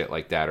day and shit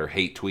like that, or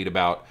hate tweet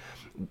about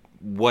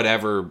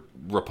whatever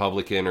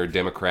Republican or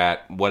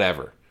Democrat,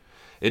 whatever.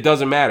 It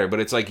doesn't matter, but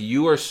it's like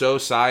you are so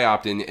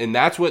psyoped, and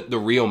that's what the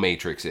real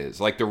Matrix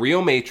is. Like the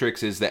real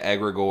Matrix is the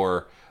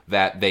egregore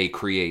that they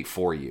create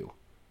for you.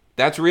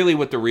 That's really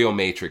what the real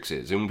Matrix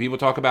is. And when people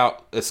talk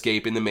about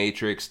escaping the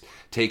Matrix,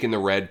 taking the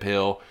red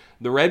pill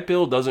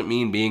doesn't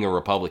mean being a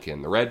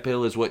Republican. The red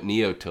pill is what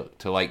Neo took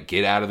to like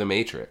get out of the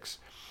Matrix.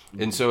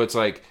 And so it's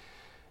like,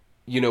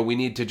 you know, we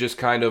need to just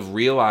kind of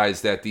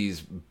realize that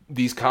these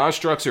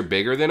constructs are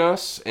bigger than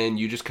us, and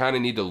you just kind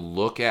of need to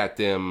look at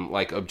them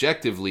like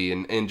objectively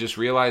and just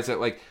realize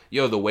that like,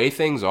 yo, the way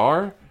things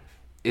are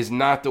is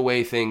not the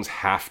way things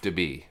have to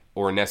be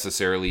or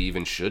necessarily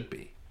even should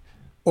be.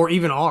 Or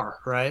even are,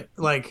 right?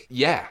 Like,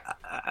 yeah.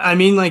 I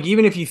mean, like,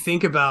 even if you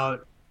think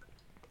about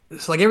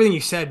it's like everything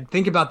you said,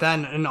 think about that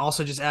and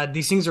also just add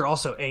these things are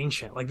also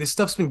ancient. Like, this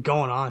stuff's been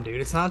going on,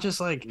 dude. It's not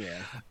just like,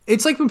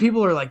 it's like when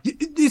people are like,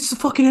 it's the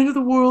fucking end of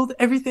the world,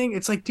 everything.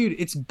 It's like, dude,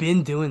 it's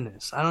been doing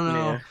this. I don't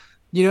know.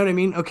 You know what I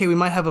mean? Okay, we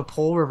might have a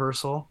pole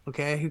reversal.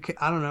 Okay,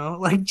 I don't know.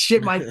 Like,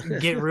 shit might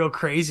get real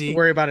crazy. Don't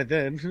worry about it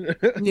then.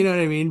 You know what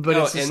I mean? But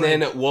it's just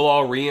and then we'll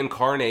all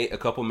reincarnate a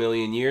couple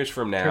million years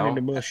from now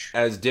mush.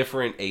 as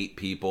different ape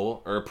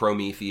people or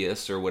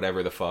Prometheus or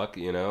whatever the fuck.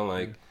 You know,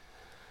 like,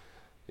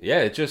 yeah,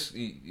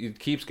 it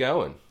keeps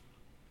going.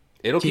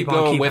 It'll keep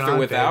going with or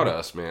without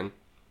us, man.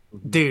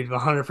 Dude,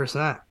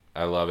 100%.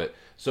 I love it.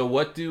 So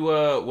what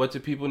do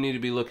people need to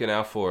be looking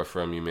out for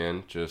from you,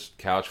 man? Just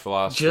couch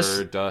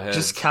philosopher, duh heads?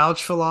 Just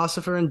couch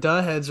philosopher and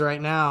duh heads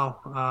right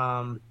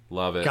now.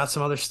 Love it. Got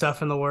some other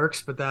stuff in the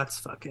works, but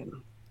that's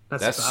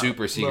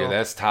super secret.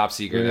 That's top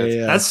secret.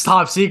 That's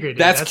top secret, dude.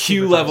 That's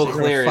Q level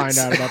clearance.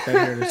 Find out about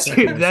that here in a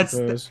second,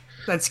 dude,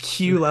 that's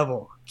Q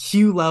level.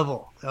 Q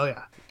level. Oh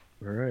yeah.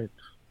 All right.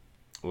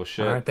 Well,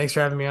 shit. All right, thanks for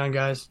having me on,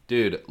 guys.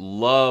 Dude,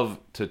 love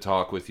to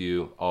talk with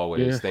you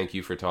always. Thank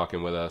you for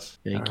talking with us.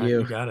 Thank you.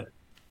 You got it.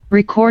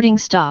 Recording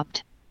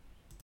stopped.